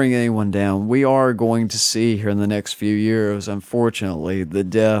 not to bring anyone down, we are going to see here in the next few years, unfortunately, the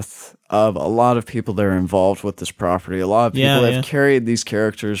death of a lot of people that are involved with this property. A lot of people have carried these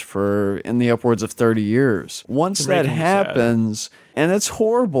characters for in the upwards of 30 years. Once that happens, and it's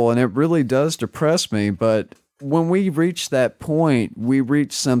horrible and it really does depress me, but when we reach that point, we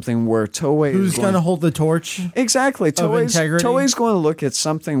reach something where Toei Who's going to hold the torch? Exactly. Toei's going to look at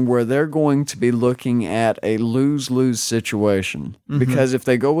something where they're going to be looking at a lose-lose situation. Because if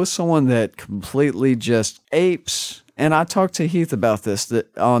they go with someone that completely just apes, and I talked to Heath about this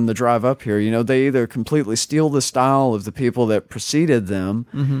that on the drive up here, they either completely steal the style of the people that preceded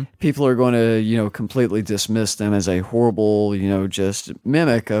them. People are going to, completely dismiss them as a horrible, just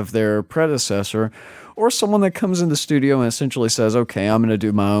mimic of their predecessor. Or someone that comes in the studio and essentially says, okay, I'm going to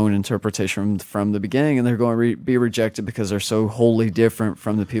do my own interpretation from the beginning, and they're going to be rejected because they're so wholly different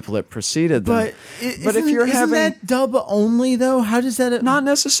from the people that preceded them. But if you're having that dub only, though? How does that... Not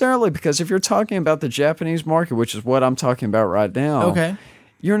necessarily, because if you're talking about the Japanese market, which is what I'm talking about right now... Okay.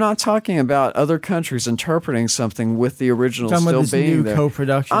 You're not talking about other countries interpreting something with the original still being there.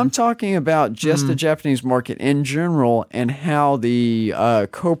 Co-production. I'm talking about just the Japanese market in general and how the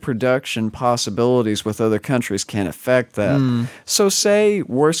co-production possibilities with other countries can affect that. So say,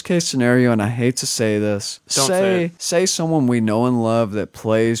 worst case scenario, and I hate to say this, say someone we know and love that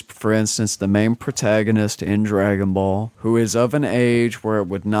plays, for instance, the main protagonist in Dragon Ball, who is of an age where it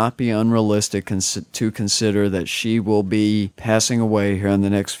would not be unrealistic to consider that she will be passing away here in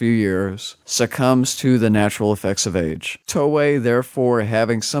the next few years, succumbs to the natural effects of age. Toei, therefore,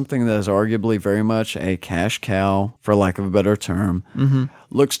 having something that is arguably very much a cash cow, for lack of a better term,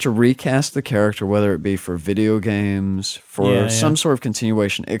 looks to recast the character, whether it be for video games, for some sort of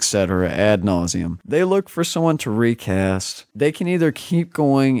continuation, etc., ad nauseum. They look for someone to recast. They can either keep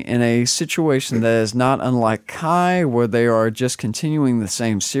going in a situation that is not unlike Kai, where they are just continuing the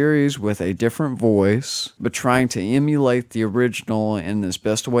same series with a different voice, but trying to emulate the original in this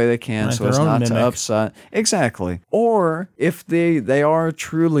best way they can, like so as not to upset. Exactly. Or if they are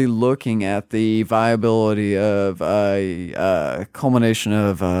truly looking at the viability of a culmination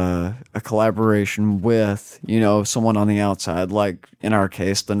of a collaboration with, someone on the outside, like in our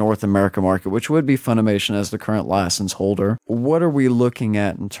case, the North America market, which would be Funimation as the current license holder. What are we looking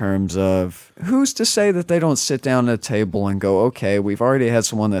at in terms of who's to say that they don't sit down at a table and go, okay, we've already had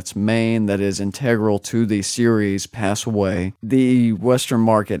someone that's main, that is integral to the series pass away. The Western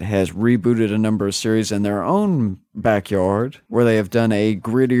market has rebooted a number of series in their own backyard where they have done a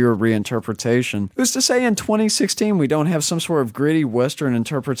grittier reinterpretation. Who's to say in 2016 we don't have some sort of gritty Western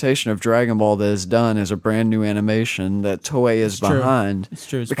interpretation of Dragon Ball that is done as a brand new animation that Toei is behind? It's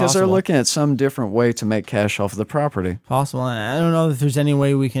true. It's because possible. They're looking at some different way to make cash off of the property. Possible. I don't know if there's any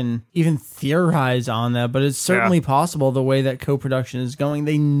way we can even theorize on that, but it's certainly possible the way that co-production is going.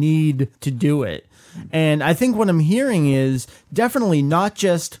 They need to do it. And I think what I'm hearing is definitely not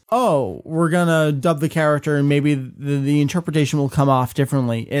just, we're going to dub the character and maybe the interpretation will come off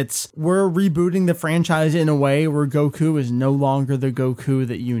differently. It's we're rebooting the franchise in a way where Goku is no longer the Goku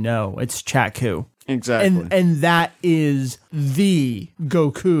that you know. It's Chatku. Exactly. And that is the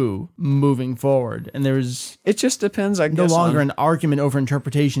Goku moving forward. And it just depends, I guess. No longer an argument over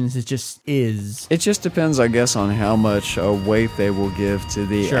interpretations. It just is. It just depends, I guess, on how much weight they will give to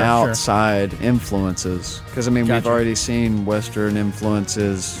the outside influences. Because, we've already seen Western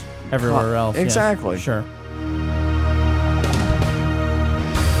influences everywhere else. Exactly. Yeah. Sure.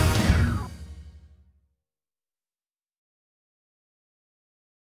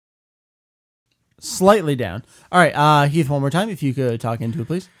 Slightly down. All right, Heath, one more time, if you could talk into it,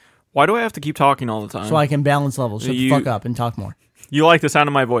 please. Why do I have to keep talking all the time? So I can balance levels. Shut the fuck up and talk more. You like the sound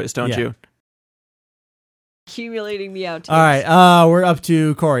of my voice, don't you? Accumulating the outtakes. All right, we're up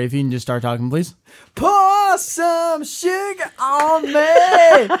to Corey. If you can just start talking, please. Pour some sugar on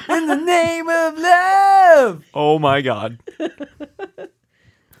me in the name of love. Oh my God. All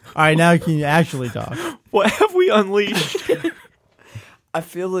right, now can you actually talk? What have we unleashed? I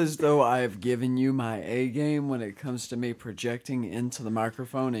feel as though I have given you my A game when it comes to me projecting into the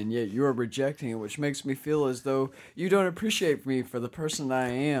microphone, and yet you're rejecting it, which makes me feel as though you don't appreciate me for the person I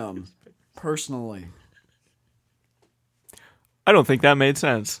am, personally. I don't think that made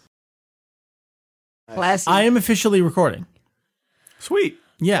sense. Classy. I am officially recording. Sweet.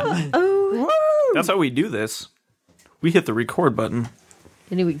 Yeah. That's how we do this. We hit the record button.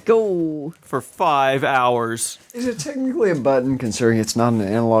 And here we go. For 5 hours. Is it technically a button, considering it's not an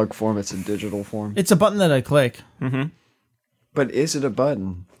analog form, it's a digital form? It's a button that I click. Mm-hmm. But is it a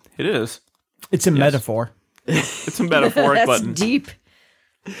button? It is. It's a metaphor. It's a metaphoric That's button. deep.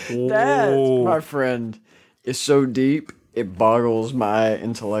 That, my friend, is so deep. It boggles my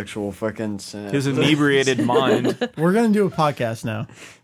intellectual fucking sense. His inebriated mind. We're going to do a podcast now.